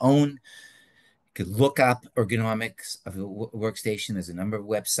on your own. You could look up ergonomics of a workstation. There's a number of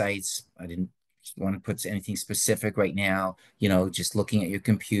websites. I didn't want to put anything specific right now. Just looking at your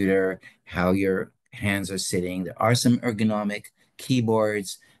computer, how your hands are sitting. There are some ergonomic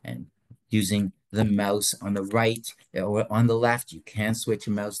keyboards, and using the mouse on the right or on the left. You can switch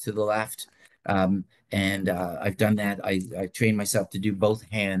a mouse to the left. And I've done that. I trained myself to do both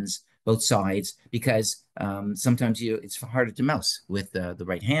hands, both sides, because sometimes it's harder to mouse with the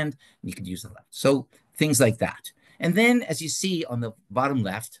right hand, and you could use the left. So things like that. And then, as you see on the bottom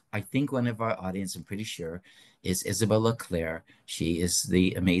left, I think one of our audience, I'm pretty sure, is Isabella Claire. She is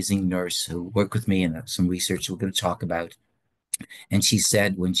the amazing nurse who worked with me in some research we're going to talk about. And she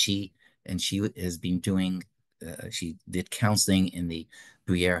said she has been doing, she did counseling in the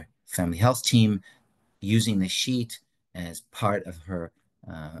Bruyere family health team, using the sheet as part of her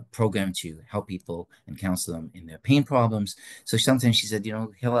program to help people and counsel them in their pain problems. So sometimes she said,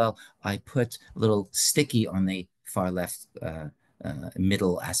 Hillel, I put a little sticky on the far left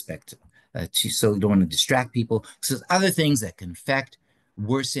middle aspect so you don't want to distract people. So there's other things that can affect,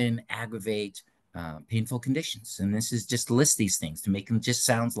 worsen, aggravate painful conditions. And this is just to list these things to make them just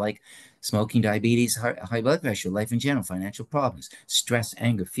sound like smoking, diabetes, high blood pressure, life in general, financial problems, stress,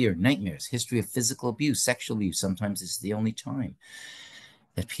 anger, fear, nightmares, history of physical abuse, sexual abuse. Sometimes it's the only time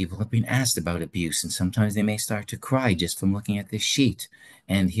that people have been asked about abuse, and sometimes they may start to cry just from looking at this sheet.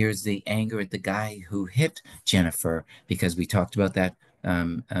 And here's the anger at the guy who hit Jennifer, because we talked about that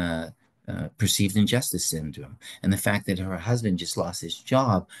perceived injustice syndrome, and the fact that her husband just lost his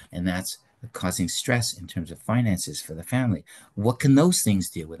job, and that's causing stress in terms of finances for the family. What can those things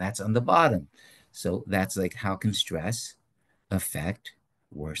deal with? That's on the bottom. So that's like, how can stress affect,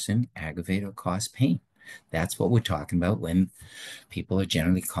 worsen, aggravate, or cause pain? That's what we're talking about when people are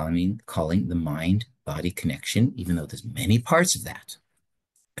generally calling the mind-body connection, even though there's many parts of that.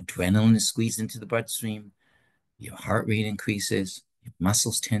 Adrenaline is squeezed into the bloodstream, your heart rate increases, your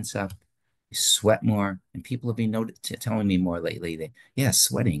muscles tense up, you sweat more, and people have been telling me more lately that, yeah,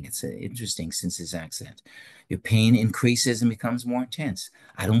 sweating, it's interesting since this accident. Your pain increases and becomes more intense.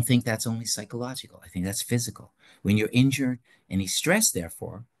 I don't think that's only psychological. I think that's physical. When you're injured, any stress,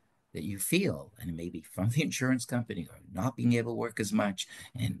 therefore, that you feel, and maybe from the insurance company, or not being able to work as much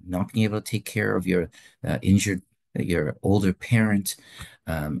and not being able to take care of your your older parent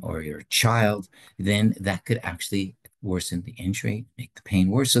or your child, then that could actually worsen the injury, make the pain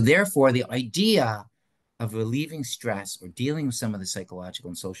worse. So therefore, the idea of relieving stress or dealing with some of the psychological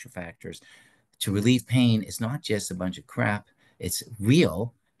and social factors to relieve pain is not just a bunch of crap. It's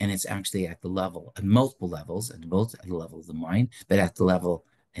real, and it's actually at the level, at multiple levels, both at the level of the mind, but at the level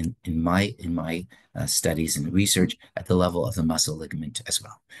in my studies and research, at the level of the muscle ligament as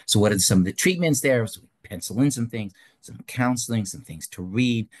well. So what are some of the treatments there? So we pencil in some things, some counseling, some things to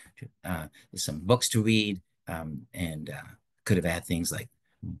read, some books to read, and could have had things like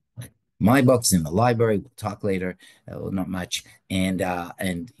my books in the library. We'll talk later, not much. And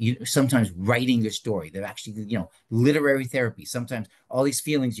sometimes writing your story. They're actually, literary therapy. Sometimes all these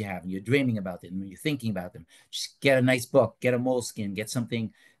feelings you have and you're dreaming about them and you're thinking about them. Just get a nice book, get a moleskin, get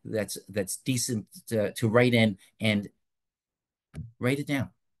something that's decent to write in, and write it down.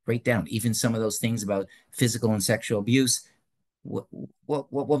 Write down even some of those things about physical and sexual abuse. What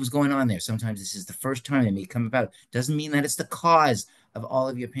was going on there? Sometimes this is the first time it may come about. Doesn't mean that it's the cause of all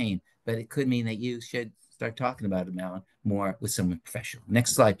of your pain, but it could mean that you should start talking about it now more with someone professional.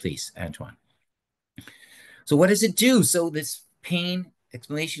 Next slide, please, Antoine. So what does it do? So this pain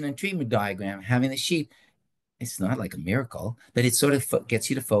explanation and treatment diagram, having the sheet, it's not like a miracle, but it sort of gets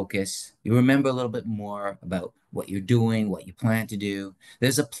you to focus. You remember a little bit more about what you're doing, what you plan to do.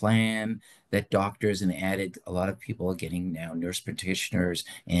 There's a plan that doctors and added, a lot of people are getting now, nurse practitioners,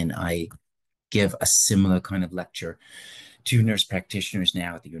 and I give a similar kind of lecture to nurse practitioners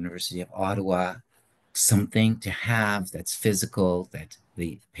now at the University of Ottawa, something to have that's physical, that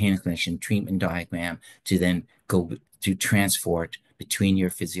the pain clinician treatment diagram to then go to transport between your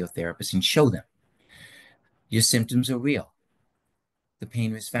physiotherapist and show them your symptoms are real. The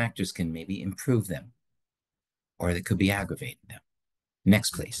pain risk factors can maybe improve them, or they could be aggravating them.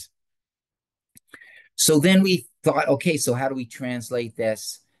 Next, please. So then we thought, okay, so how do we translate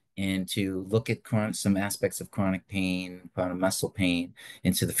this into look at some aspects of chronic pain, chronic muscle pain,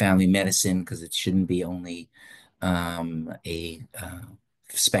 into the family medicine, because it shouldn't be only a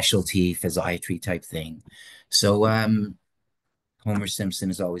specialty physiatry type thing. So Homer Simpson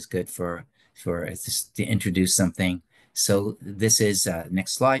is always good for to introduce something. So this is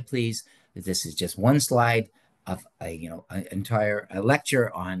next slide, please. This is just one slide of an entire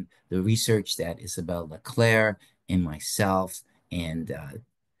lecture on the research that Isabelle Leclerc and myself and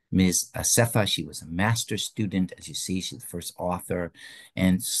Ms. Sefa. She was a master's student. As you see, she's the first author.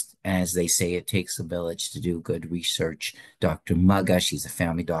 And as they say, it takes a village to do good research. Dr. Mugga, she's a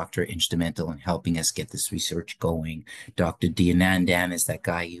family doctor, instrumental in helping us get this research going. Dr. Dianandan is that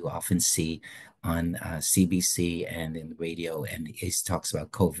guy you often see on CBC and in the radio, and he talks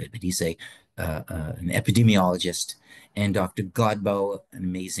about COVID, but he's an epidemiologist. And Dr. Godbout, an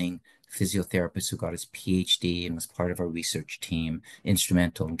amazing physiotherapist who got his PhD and was part of our research team,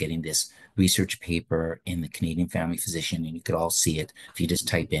 instrumental in getting this research paper in the Canadian Family Physician. And you could all see it if you just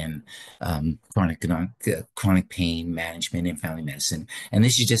type in chronic pain management in family medicine. And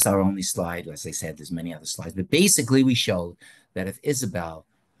this is just our only slide. As I said, there's many other slides, but basically we showed that if Isabelle,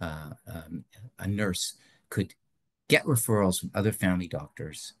 a nurse, could get referrals from other family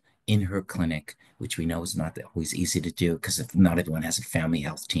doctors in her clinic, which we know is not always easy to do because not everyone has a family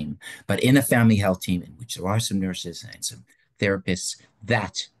health team, but in a family health team in which there are some nurses and some therapists,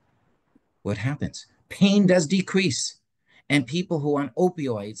 that what happens? Pain does decrease. And people who are on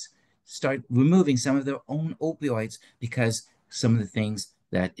opioids start removing some of their own opioids because some of the things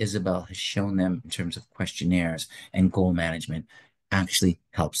that Isabelle has shown them in terms of questionnaires and goal management actually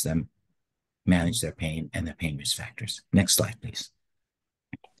helps them manage their pain and their pain risk factors. Next slide, please.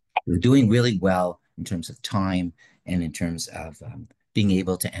 We're doing really well in terms of time and in terms of being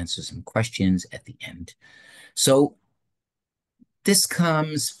able to answer some questions at the end. So this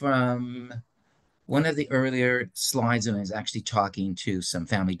comes from one of the earlier slides, and I was actually talking to some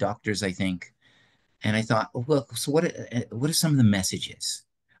family doctors, I think, and I thought, oh, well, so what are some of the messages?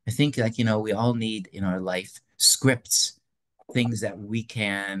 I think, like, we all need in our life scripts, things that we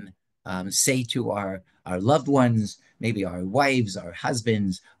can say to our loved ones, maybe our wives, our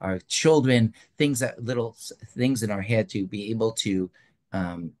husbands, our children, little things in our head to be able to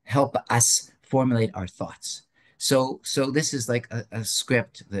help us formulate our thoughts. So this is like a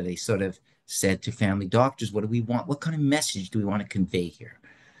script that I sort of said to family doctors, what do we want? What kind of message do we want to convey here?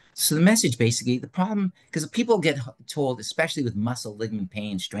 So the message, basically, the problem, because people get told, especially with muscle ligament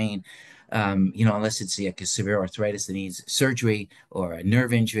pain, strain, unless it's like a severe arthritis that needs surgery or a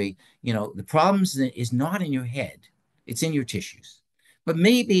nerve injury, the problem is not in your head, it's in your tissues. But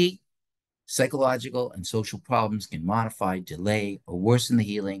maybe psychological and social problems can modify, delay, or worsen the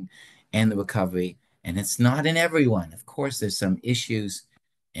healing and the recovery. And it's not in everyone. Of course, there's some issues.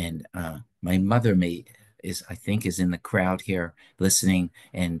 And my mother I think, is in the crowd here listening.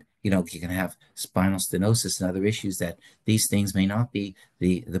 And, you can have spinal stenosis and other issues that these things may not be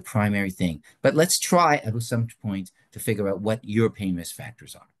the primary thing. But let's try at some point to figure out what your pain risk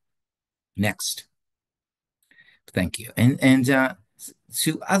factors are. Next. Thank you. And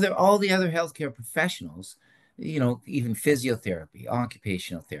to all the other healthcare professionals, even physiotherapy,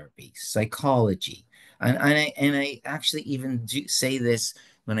 occupational therapy, psychology, and I actually even say this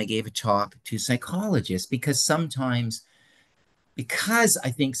when I gave a talk to psychologists, because I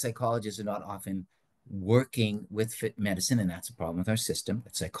think psychologists are not often working with fit medicine, and that's a problem with our system,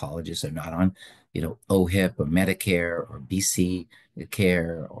 that psychologists are not on, OHIP or Medicare or BC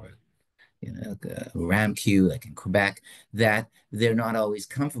Care or RAMQ, like in Quebec, that they're not always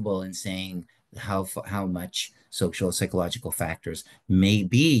comfortable in saying how much social psychological factors may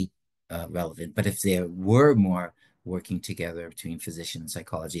be relevant. But if there were more working together between physician and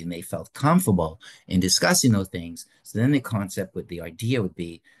psychology, and they felt comfortable in discussing those things, so then the idea would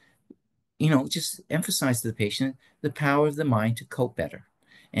be, just emphasize to the patient the power of the mind to cope better.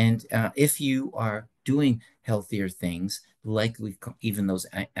 And if you are doing healthier things, like even those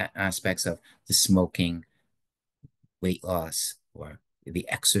aspects of the smoking, weight loss, or the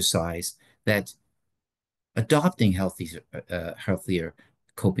exercise, that adopting healthier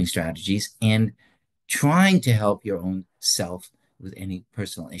coping strategies and trying to help your own self with any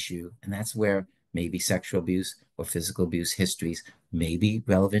personal issue. And that's where maybe sexual abuse or physical abuse histories may be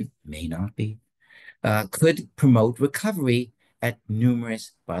relevant, may not be. Could promote recovery at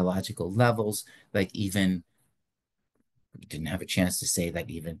numerous biological levels, like even, we didn't have a chance to say that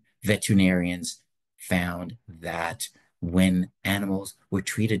even veterinarians found that when animals were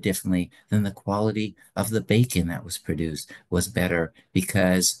treated differently, then the quality of the bacon that was produced was better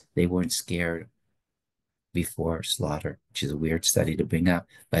because they weren't scared before slaughter, which is a weird study to bring up,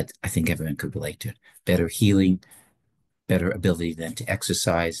 but I think everyone could relate to it. Better healing, better ability then to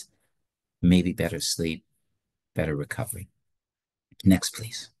exercise, maybe better sleep, better recovery. Next,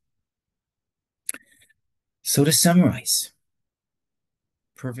 please. So to summarize,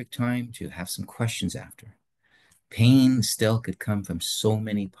 perfect time to have some questions after. Pain still could come from so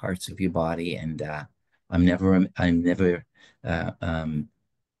many parts of your body, and uh, um,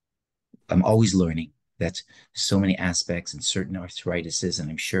 I'm always learning. That's so many aspects and certain arthritises, and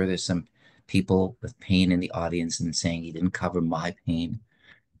I'm sure there's some people with pain in the audience and saying he didn't cover my pain.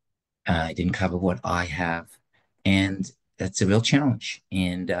 I didn't cover what I have. And that's a real challenge.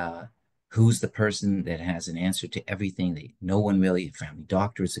 And who's the person that has an answer to everything? No one really, a family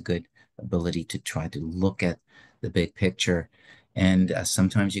doctor is a good ability to try to look at the big picture. And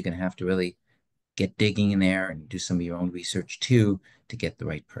sometimes you're going to have to really get digging in there and do some of your own research too to get the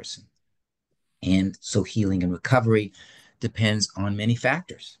right person. And so healing and recovery depends on many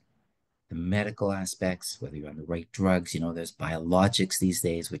factors, the medical aspects, whether you're on the right drugs. There's biologics these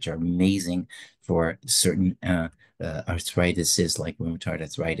days, which are amazing for certain arthritis, like rheumatoid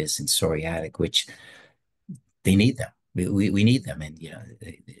arthritis and psoriatic, which they need them. We need them. And,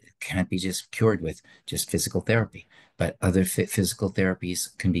 it can't be just cured with just physical therapy, but other physical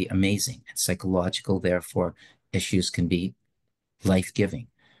therapies can be amazing. And psychological, therefore, issues can be life-giving,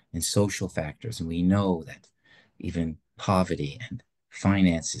 and social factors. And we know that even poverty and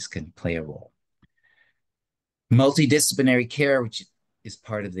finances can play a role. Multidisciplinary care, which is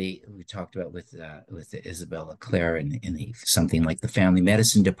part of we talked about with Isabella Claire in the something like the family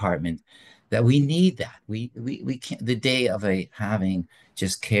medicine department, that we need that. We can't, the day of having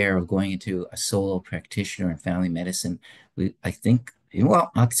just care of going into a solo practitioner in family medicine, I think,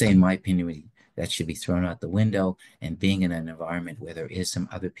 well, I'd say in my opinion, that should be thrown out the window, and being in an environment where there is some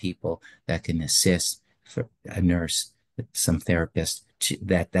other people that can assist, for a nurse, some therapist,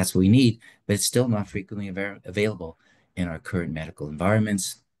 that's what we need, but it's still not frequently available in our current medical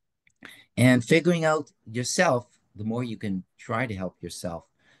environments. And figuring out yourself, the more you can try to help yourself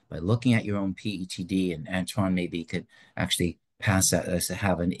by looking at your own PETD, and Antoine maybe could actually pass that,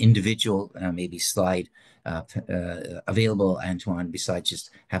 have an individual maybe slide available, Antoine, besides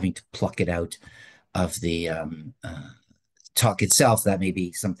just having to pluck it out of the talk itself. That may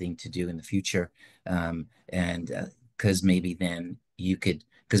be something to do in the future. And because maybe then you could,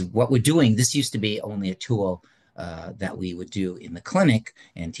 because what we're doing, this used to be only a tool that we would do in the clinic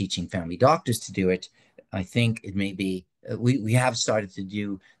and teaching family doctors to do it. I think it may be, we have started to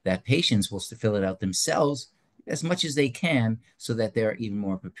do that. Patients will fill it out themselves as much as they can so that they're even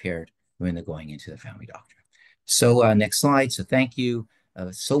more prepared when they're going into the family doctor. So next slide. So thank you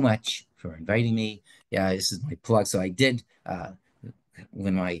so much for inviting me. Yeah, this is my plug. So I did,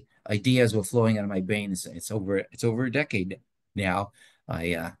 when my ideas were flowing out of my brain, it's over a decade now.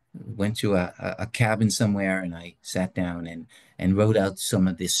 I went to a cabin somewhere, and I sat down and wrote out some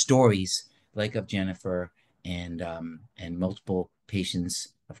of the stories, like of Jennifer, and multiple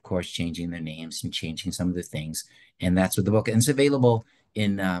patients, of course, changing their names and changing some of the things. And that's what the book, and it's available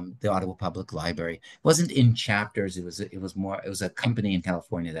in the Ottawa Public Library. It wasn't in chapters. It was a company in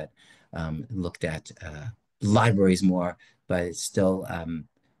California that looked at libraries more, but it's still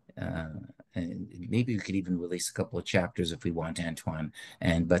and maybe we could even release a couple of chapters if we want, Antoine.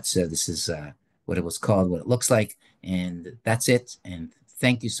 But this is what it was called, what it looks like, and that's it. And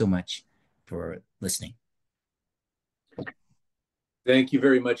thank you so much for listening. Thank you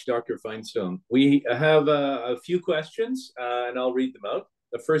very much, Dr. Finestone. We have a few questions, and I'll read them out.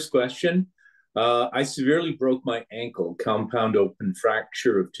 The first question, I severely broke my ankle, compound open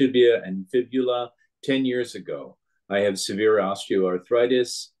fracture of tibia and fibula 10 years ago. I have severe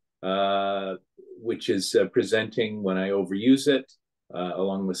osteoarthritis, which is presenting when I overuse it,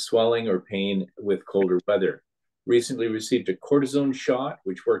 along with swelling or pain with colder weather. Recently received a cortisone shot,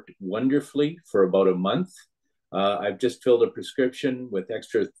 which worked wonderfully for about a month. I've just filled a prescription with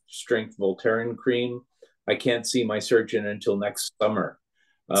extra strength Voltaren cream. I can't see my surgeon until next summer.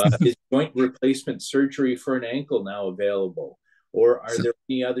 Is joint replacement surgery for an ankle now available? Or are there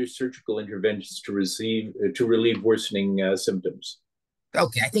any other surgical interventions to relieve worsening symptoms?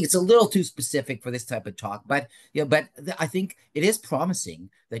 Okay, I think it's a little too specific for this type of talk, but I think it is promising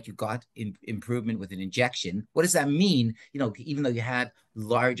that you got improvement with an injection. What does that mean? Even though you had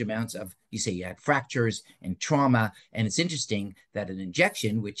large amounts of, you say you had fractures and trauma, and it's interesting that an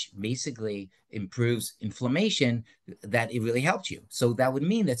injection, which basically improves inflammation, that it really helped you. So that would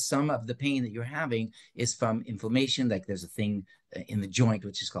mean that some of the pain that you're having is from inflammation. Like there's a thing in the joint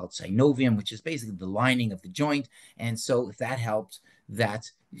which is called synovium, which is basically the lining of the joint, and so if that helped,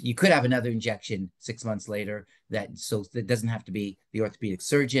 that you could have another injection 6 months later, that so that doesn't have to be the orthopedic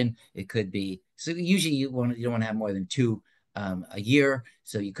surgeon. It could be, so usually you don't want to have more than two a year.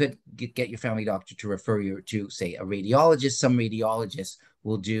 So you could get your family doctor to refer you to, say, a radiologist. Some radiologists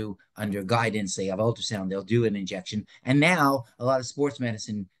will do, under guidance, say, of ultrasound, they'll do an injection. And now a lot of sports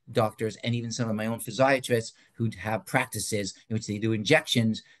medicine doctors, and even some of my own physiatrists who have practices in which they do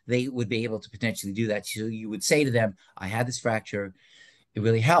injections, they would be able to potentially do that. So you would say to them, I had this fracture, it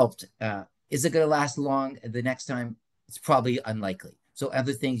really helped. Is it going to last long the next time? It's probably unlikely. So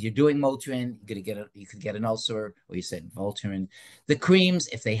other things, you're doing Motrin, you could get an ulcer, or you said Voltaren. The creams,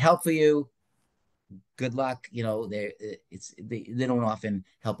 if they help for you, good luck. They don't often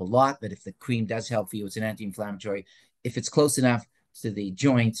help a lot, but if the cream does help for you, it's an anti-inflammatory. If it's close enough to the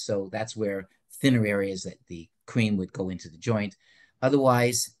joint, so that's where thinner areas, that the cream would go into the joint.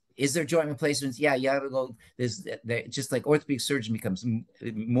 Otherwise, is there joint replacements? Yeah, you have to go. There, just like orthopedic surgeon becomes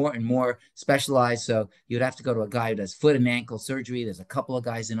more and more specialized. So you'd have to go to a guy who does foot and ankle surgery. There's a couple of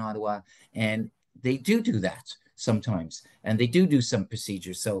guys in Ottawa, and they do that sometimes, and they do some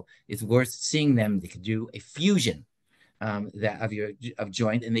procedures. So it's worth seeing them. They could do a fusion that of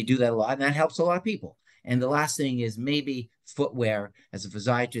joint, and they do that a lot, and that helps a lot of people. And the last thing is maybe footwear. As a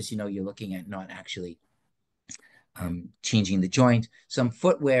physiatrist, you're looking at not actually changing the joint. Some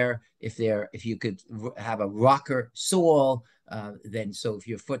footwear, if you could have a rocker sole, then so if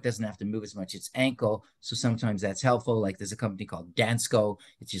your foot doesn't have to move as much, it's ankle. So sometimes that's helpful. Like there's a company called Dansko.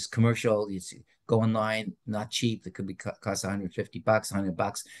 It's just commercial. It's go online, not cheap. It could be cost $150,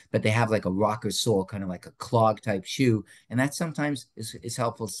 $100, but they have like a rocker sole, kind of like a clog type shoe, and that sometimes is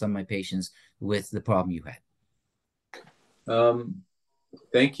helpful to some of my patients with the problem you had.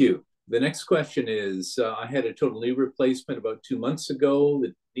 Thank you. The next question is, I had a total knee replacement about 2 months ago.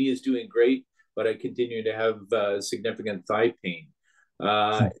 The knee is doing great, but I continue to have significant thigh pain.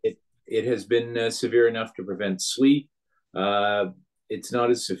 It has been severe enough to prevent sleep. It's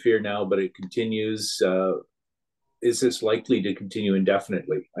not as severe now, but it continues. Is this likely to continue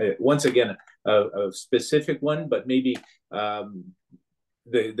indefinitely? Once again, a specific one, but maybe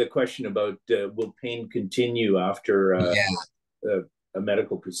the question about will pain continue after a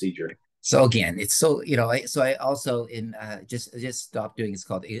medical procedure? So again, it's so so I also in just stopped doing, it's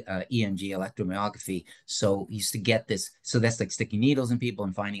called EMG, electromyography. So used to get this, so that's like sticking needles in people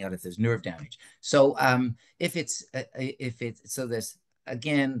and finding out if there's nerve damage. So if it's so this,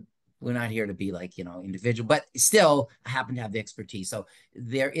 again, we're not here to be like individual, but still I happen to have the expertise. So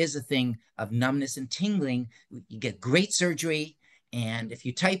there is a thing of numbness and tingling. You get great surgery, and if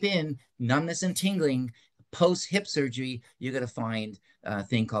you type in numbness and tingling post hip surgery, you're going to find a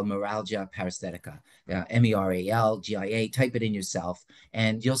thing called meralgia paresthetica, MERALGIA. Type it in yourself,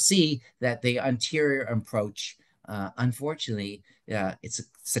 and you'll see that the anterior approach, unfortunately,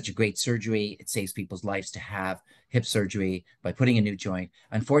 such a great surgery. It saves people's lives to have hip surgery by putting a new joint.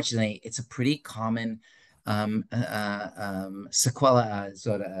 Unfortunately, it's a pretty common sequela,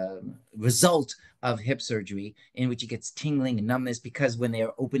 sort of result of hip surgery, in which it gets tingling and numbness, because when they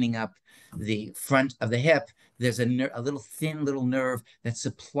are opening up the front of the hip, there's a little thin little nerve that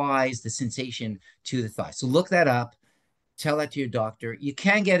supplies the sensation to the thigh. So look that up, tell that to your doctor. You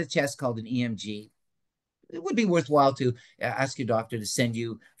can get a test called an EMG. It would be worthwhile to ask your doctor to send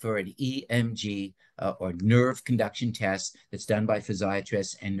you for an EMG or nerve conduction test that's done by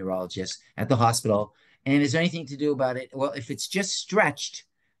physiatrists and neurologists at the hospital. And is there anything to do about it? Well, if it's just stretched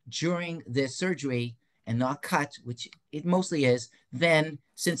during the surgery and not cut, which it mostly is, then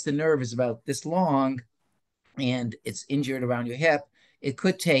since the nerve is about this long and it's injured around your hip, it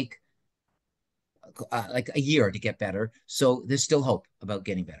could take like a year to get better. So there's still hope about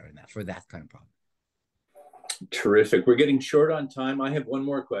getting better in that, for that kind of problem. Terrific. We're getting short on time. I have one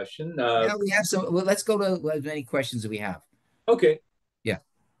more question. Yeah, we have some. Well, let's go to as many questions as we have. Okay. Yeah.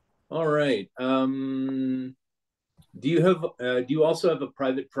 All right. Do you also have a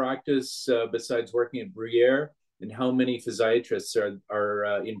private practice besides working at Bruyere? And how many physiatrists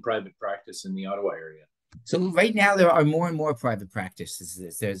are in private practice in the Ottawa area? So right now there are more and more private practices.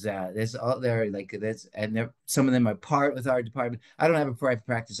 There's all there, like there's, and some of them are part with our department. I don't have a private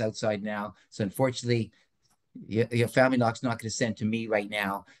practice outside now, so unfortunately your family doc's not going to send to me right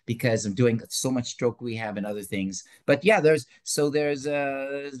now because I'm doing so much stroke rehab and other things. But yeah, there's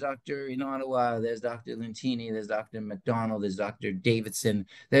Dr. in Ottawa, there's Dr. Lentini, there's Dr. McDonald, there's Dr. Davidson.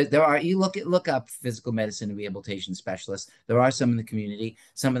 There are you look up physical medicine and rehabilitation specialists. There are some in the community.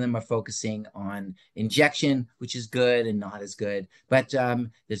 Some of them are focusing on injection, which is good and not as good. But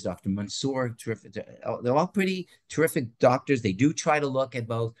there's Dr. Mansour, terrific. They're all pretty terrific doctors. They do try to look at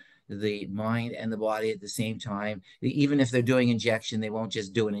both the mind and the body at the same time. Even if they're doing injection, they won't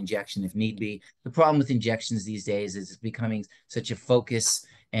just do an injection if need be. The problem with injections these days is it's becoming such a focus.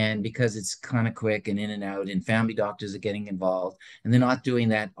 And because it's kind of quick and in and out, and family doctors are getting involved, and they're not doing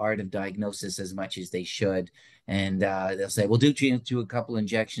that art of diagnosis as much as they should. And they'll say, we'll do a couple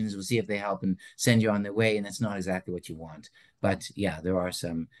injections, we'll see if they help and send you on their way. And that's not exactly what you want. But yeah, there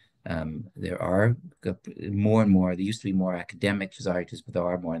are more and more. There used to be more academic physiatrists, but there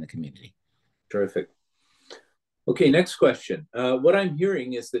are more in the community. Terrific. Okay, next question. What I'm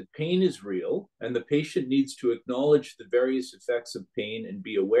hearing is that pain is real and the patient needs to acknowledge the various effects of pain and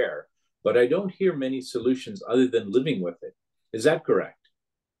be aware, but I don't hear many solutions other than living with it. Is that correct?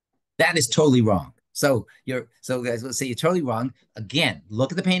 That is totally wrong. So guys, let's say you're totally wrong. Again,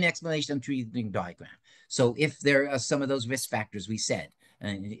 look at the pain explanation and treating diagram. So if there are some of those risk factors we said,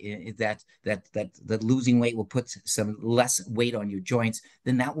 and that losing weight will put some less weight on your joints,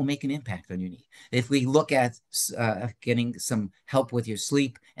 then that will make an impact on your knee. If we look at getting some help with your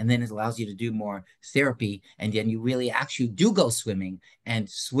sleep, and then it allows you to do more therapy, and then you really actually do go swimming and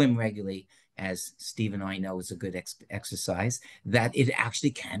swim regularly, as Steve and I know is a good exercise, that it actually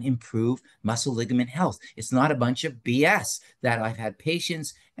can improve muscle ligament health. It's not a bunch of BS that I've had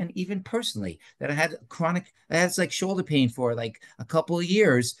patients, and even personally, that I had like shoulder pain for like a couple of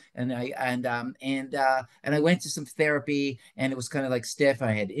years, and I went to some therapy, and it was kind of like stiff.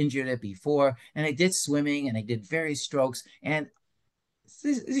 I had injured it before, and I did swimming, and I did various strokes, and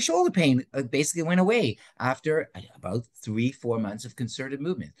the shoulder pain basically went away after about 3-4 months of concerted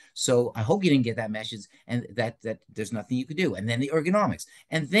movement. So I hope you didn't get that message, and that there's nothing you could do. And then the ergonomics,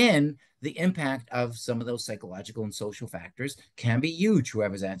 and then the impact of some of those psychological and social factors can be huge.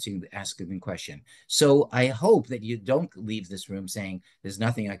 Whoever's asking the question. So I hope that you don't leave this room saying there's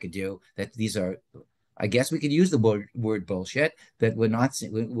nothing I could do. That these are, I guess we could use the word bullshit. That we're not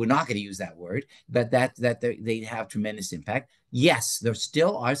going to use that word, but that they have tremendous impact. Yes, there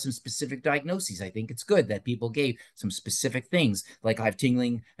still are some specific diagnoses. I think it's good that people gave some specific things, like I have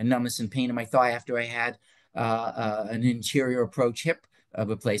tingling and numbness and pain in my thigh after I had an anterior approach hip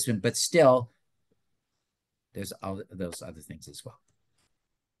replacement, but still, there's all those other things as well.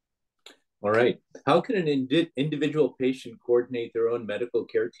 All right. How can an individual patient coordinate their own medical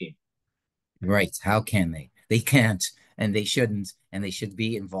care team? Right. How can they? They can't, and they shouldn't, and they should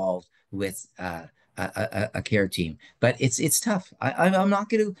be involved with a care team. But it's tough. I'm not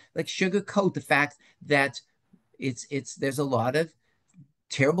going to like sugarcoat the fact that it's there's a lot of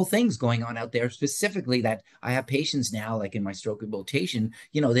terrible things going on out there. Specifically, that I have patients now, like in my stroke rehabilitation,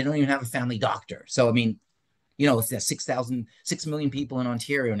 they don't even have a family doctor. So I mean, it's that 6 million people in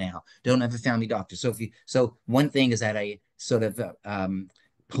Ontario now don't have a family doctor. So one thing is at a sort of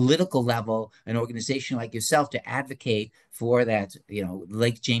political level, an organization like yourself to advocate for that.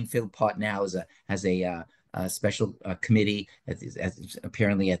 Like Jane Philpott now has a special committee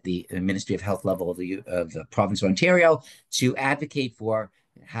apparently at the Ministry of Health level of the province of Ontario to advocate for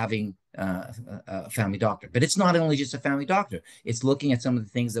having a family doctor. But it's not only just a family doctor. It's looking at some of the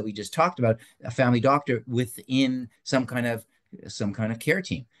things that we just talked about, a family doctor within some kind of care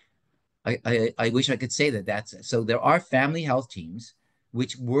team. I wish I could say that's so. There are family health teams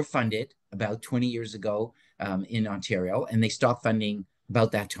which were funded about 20 years ago in Ontario, and they stopped funding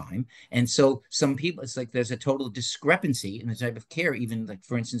about that time. And so some people, it's like there's a total discrepancy in the type of care, even like,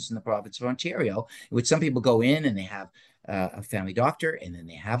 for instance, in the province of Ontario, in which some people go in and they have a family doctor, and then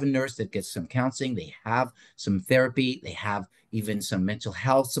they have a nurse that gets some counseling, they have some therapy, they have even some mental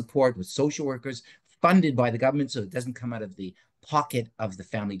health support with social workers funded by the government, so it doesn't come out of the pocket of the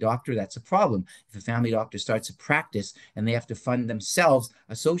family doctor. That's a problem. If a family doctor starts a practice and they have to fund themselves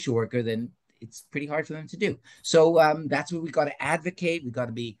a social worker, then it's pretty hard for them to do. So that's what we got to advocate. We got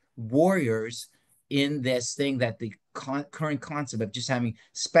to be warriors in this thing, that the current concept of just having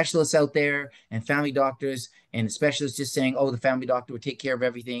specialists out there and family doctors and specialists just saying, oh, the family doctor will take care of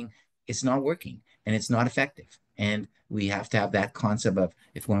everything. It's not working and it's not effective. And we have to have that concept of,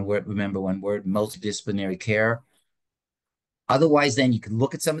 if one word, remember one word, multidisciplinary care. Otherwise, then you can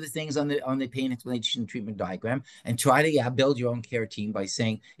look at some of the things on the pain explanation treatment diagram and try to build your own care team by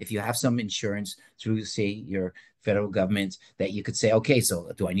saying if you have some insurance through, say, your federal government, that you could say, okay,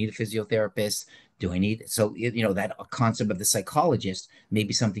 so do I need a physiotherapist? Do I need so that concept of the psychologist may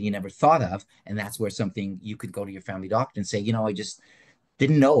be something you never thought of, and that's where something you could go to your family doctor and say, I just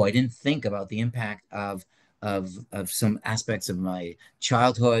didn't know. I didn't think about the impact of some aspects of my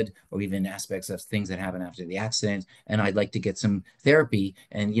childhood or even aspects of things that happened after the accident, and I'd like to get some therapy.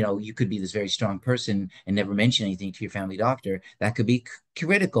 And you could be this very strong person and never mention anything to your family doctor. That could be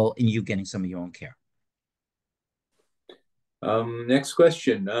critical in you getting some of your own care. Next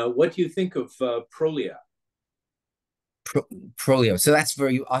question. What do you think of Prolia? Prolio. So that's for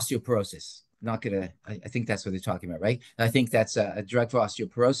you osteoporosis. Not gonna. I think that's what they're talking about, right? I think that's a drug for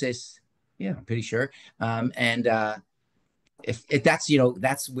osteoporosis. Yeah, I'm pretty sure. And if that's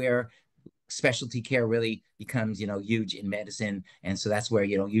that's where specialty care really becomes huge in medicine, and so that's where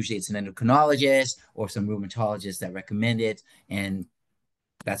usually it's an endocrinologist or some rheumatologist that recommend it, and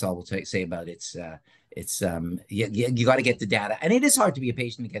that's all we'll say about it. You got to get the data, and it is hard to be a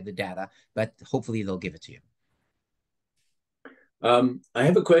patient to get the data, but hopefully they'll give it to you. I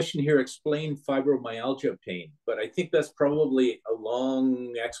have a question here. Explain fibromyalgia pain, but I think that's probably a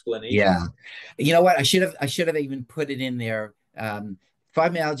long explanation. Yeah, you know what? I should have even put it in there.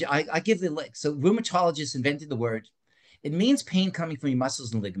 Fibromyalgia. I give the so rheumatologists invented the word. It means pain coming from your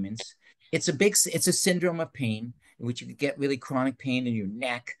muscles and ligaments. It's a syndrome of pain in which you could get really chronic pain in your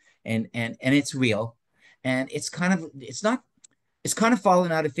neck, and it's real, and it's kind of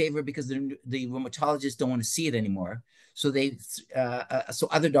fallen out of favor because the rheumatologists don't want to see it anymore. So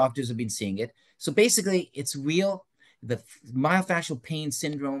other doctors have been seeing it. So basically, it's real. The myofascial pain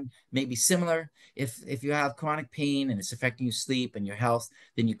syndrome may be similar. If you have chronic pain and it's affecting your sleep and your health,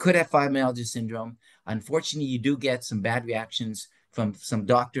 then you could have fibromyalgia syndrome. Unfortunately, you do get some bad reactions from some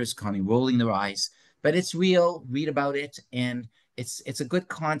doctors kind of rolling their eyes, but it's real. Read about it, and it's a good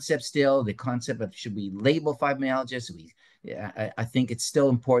concept still. The concept of should we label fibromyalgia? So I think it's still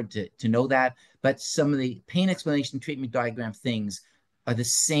important to know that. But some of the pain explanation treatment diagram things are the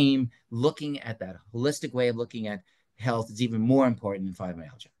same. Looking at that holistic way of looking at health is even more important than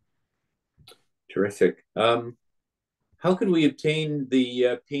fibromyalgia. Terrific. How can we obtain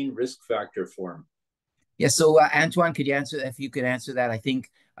the pain risk factor form? Yeah. So Antoine, could you answer if you could answer that? I think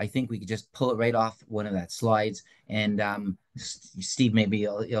we could just pull it right off one of that slides. And Steve, maybe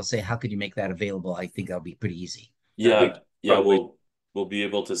you'll say, how could you make that available? I think that'll be pretty easy. Yeah, yeah, we'll be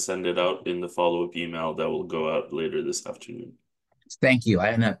able to send it out in the follow-up email that will go out later this afternoon. Thank you.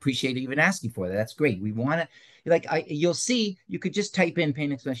 And I appreciate even asking for that. That's great. We want to, you'll see, you could just type in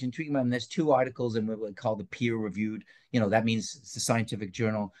pain explanation treatment, and there's 2 articles in what we call the peer reviewed. That means it's a scientific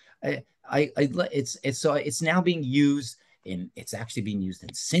journal. It's now being used it's actually being used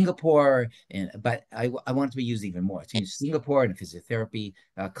in Singapore, but I want it to be used even more. It's used in Singapore in a physiotherapy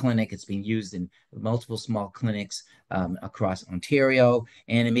clinic. It's being used in multiple small clinics across Ontario,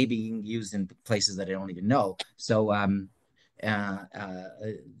 and it may be used in places that I don't even know. So,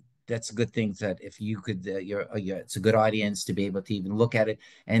 that's a good thing that if you could, it's a good audience to be able to even look at it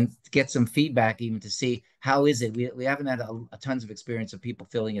and get some feedback, even to see how is it. We haven't had a tons of experience of people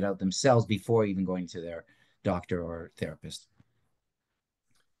filling it out themselves before even going to their doctor or therapist.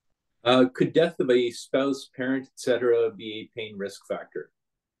 Could death of a spouse, parent, etc., be a pain risk factor?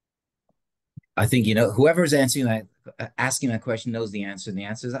 I think whoever's asking that question knows the answer, and the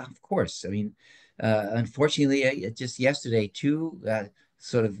answer is of course. I mean, unfortunately, just yesterday, 2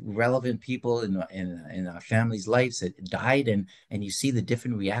 sort of relevant people in our family's lives that died, and you see the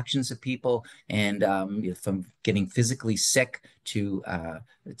different reactions of people, and from getting physically sick to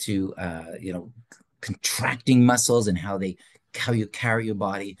contracting muscles and how you carry your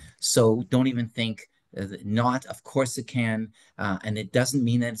body. So don't even think not. Of course it can, and it doesn't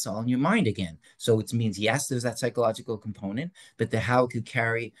mean that it's all in your mind again. So it means yes, there's that psychological component, but how it could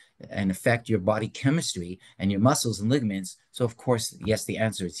carry and affect your body chemistry and your muscles and ligaments. So of course, yes, the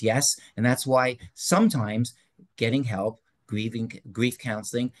answer is yes, and that's why sometimes getting help, grief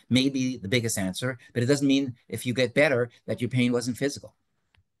counseling may be the biggest answer, but it doesn't mean if you get better that your pain wasn't physical.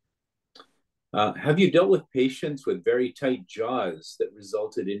 Have you dealt with patients with very tight jaws that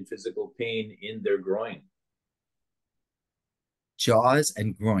resulted in physical pain in their groin? Jaws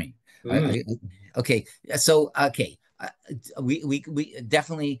and groin. Okay. So, okay. We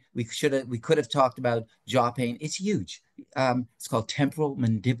definitely we could have talked about jaw pain. It's huge. It's called temporal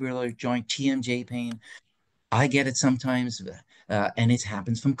mandibular joint, TMJ pain. I get it sometimes, and it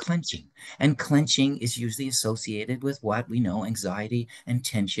happens from clenching. And clenching is usually associated with what we know, anxiety and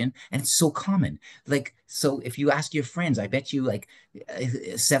tension. And it's so common. Like, so if you ask your friends, I bet you like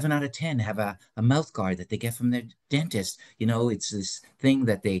 7 out of 10 have a mouth guard that they get from their dentist. You know, it's this thing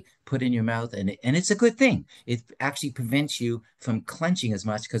that they put in your mouth, and it's a good thing. It actually prevents you from clenching as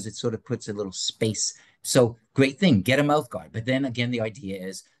much because it sort of puts a little space. So great thing, get a mouth guard. But then again, the idea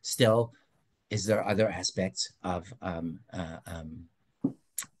is still, is there other aspects of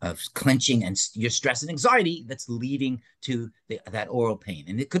clenching and your stress and anxiety that's leading to that oral pain?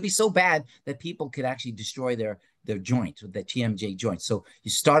 And it could be so bad that people could actually destroy their joint, the TMJ joint. So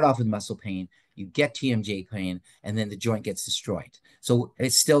you start off with muscle pain, you get TMJ pain, and then the joint gets destroyed. So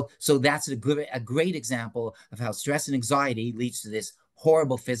it's still, so that's a great example of how stress and anxiety leads to this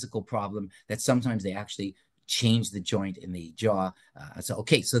horrible physical problem that sometimes they actually change the joint in the jaw. So,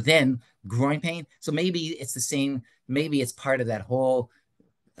 okay, so then groin pain. So maybe it's the same, maybe it's part of that whole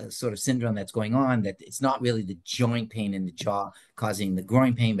sort of syndrome that's going on, that it's not really the joint pain in the jaw causing the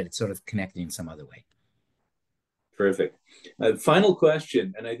groin pain, but it's sort of connected in some other way. Terrific. Final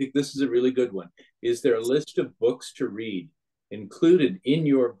question, and I think this is a really good one. Is there a list of books to read included in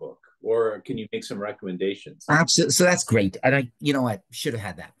your book, or can you make some recommendations? Absolutely. So that's great. And I should have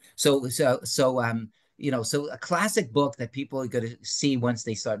had that. So a classic book that people are going to see once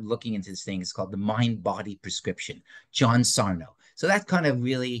they start looking into this thing is called The Mind-Body Prescription, John Sarno. So that kind of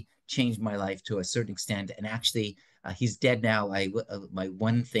really changed my life to a certain extent. And actually, he's dead now. My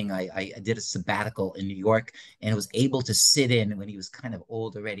one thing, I did a sabbatical in New York and was able to sit in when he was kind of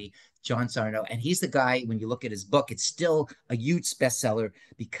old already, John Sarno. And he's the guy, when you look at his book, it's still a huge bestseller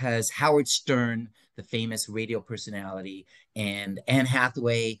because Howard Stern, the famous radio personality, and Anne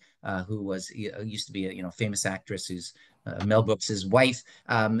Hathaway, who used to be a famous actress, who's Mel Brooks's wife,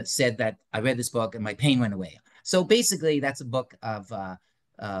 said that I read this book and my pain went away. So basically, that's a book of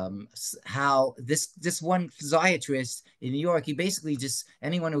how this one physiatrist in New York, he basically just,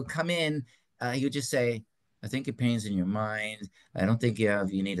 anyone who would come in, he would just say, I think your pain's in your mind. I don't think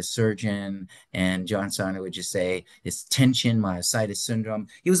you need a surgeon. And John Sarno would just say, it's tension, myositis syndrome.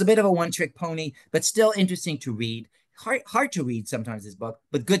 He was a bit of a one-trick pony, but still interesting to read. Hard to read sometimes, this book,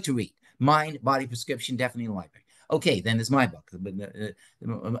 but good to read. Mind, Body Prescription, definitely in the library. Okay, then there's my book.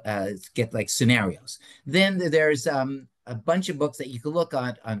 Get like scenarios. Then there's a bunch of books that you can look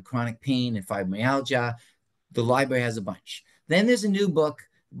at on chronic pain and fibromyalgia. The library has a bunch. Then there's a new book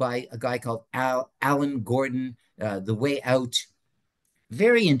by a guy called Alan Gordon, The Way Out.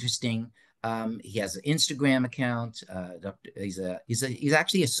 Very interesting. He has an Instagram account. He's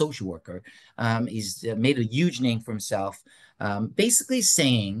actually a social worker. He's made a huge name for himself, basically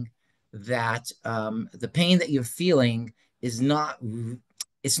saying that the pain that you're feeling is not,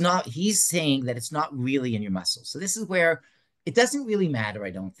 it's not, he's saying that it's not really in your muscles. So this is where it doesn't really matter,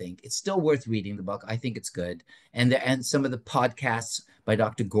 I don't think. It's still worth reading the book. I think it's good. And some of the podcasts by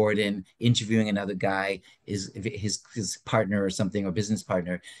Dr. Gordon interviewing another guy, is his partner or something, or business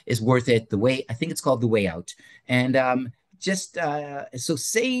partner, is worth it. I think it's called The Way Out. And so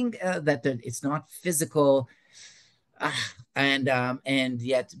saying that it's not physical, and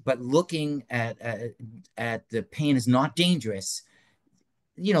yet, but looking at the pain is not dangerous.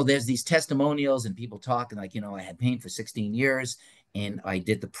 There's these testimonials and people talking like, I had pain for 16 years and I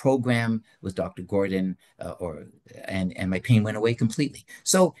did the program with Dr. Gordon, and my pain went away completely.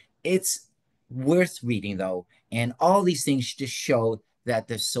 So it's worth reading though. And all these things just show that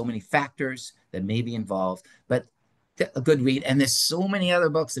there's so many factors that may be involved, but a good read. And there's so many other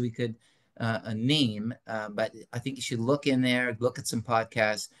books that we could name, but I think you should look in there, look at some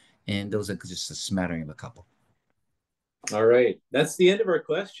podcasts, and those are just a smattering of a couple. All right, that's the end of our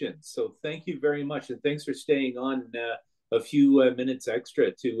questions. So thank you very much, and thanks for staying on a few minutes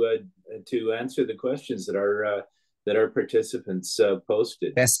extra to answer the questions that our participants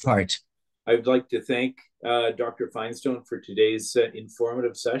posted. Best part. I'd like to thank Dr. Finestone for today's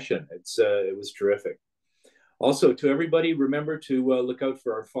informative session. It was terrific. Also, to everybody, remember to look out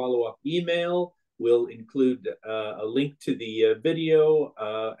for our follow-up email. We'll include a link to the video,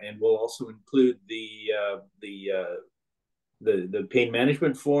 and we'll also include the pain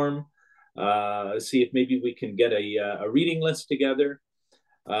management form. See if maybe we can get a reading list together.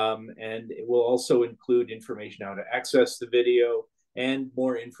 And it will also include information how to access the video and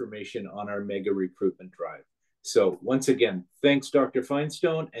more information on our mega recruitment drive. So once again, thanks, Dr.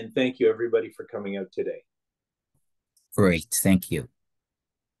 Finestone, and thank you everybody for coming out today. Great, thank you.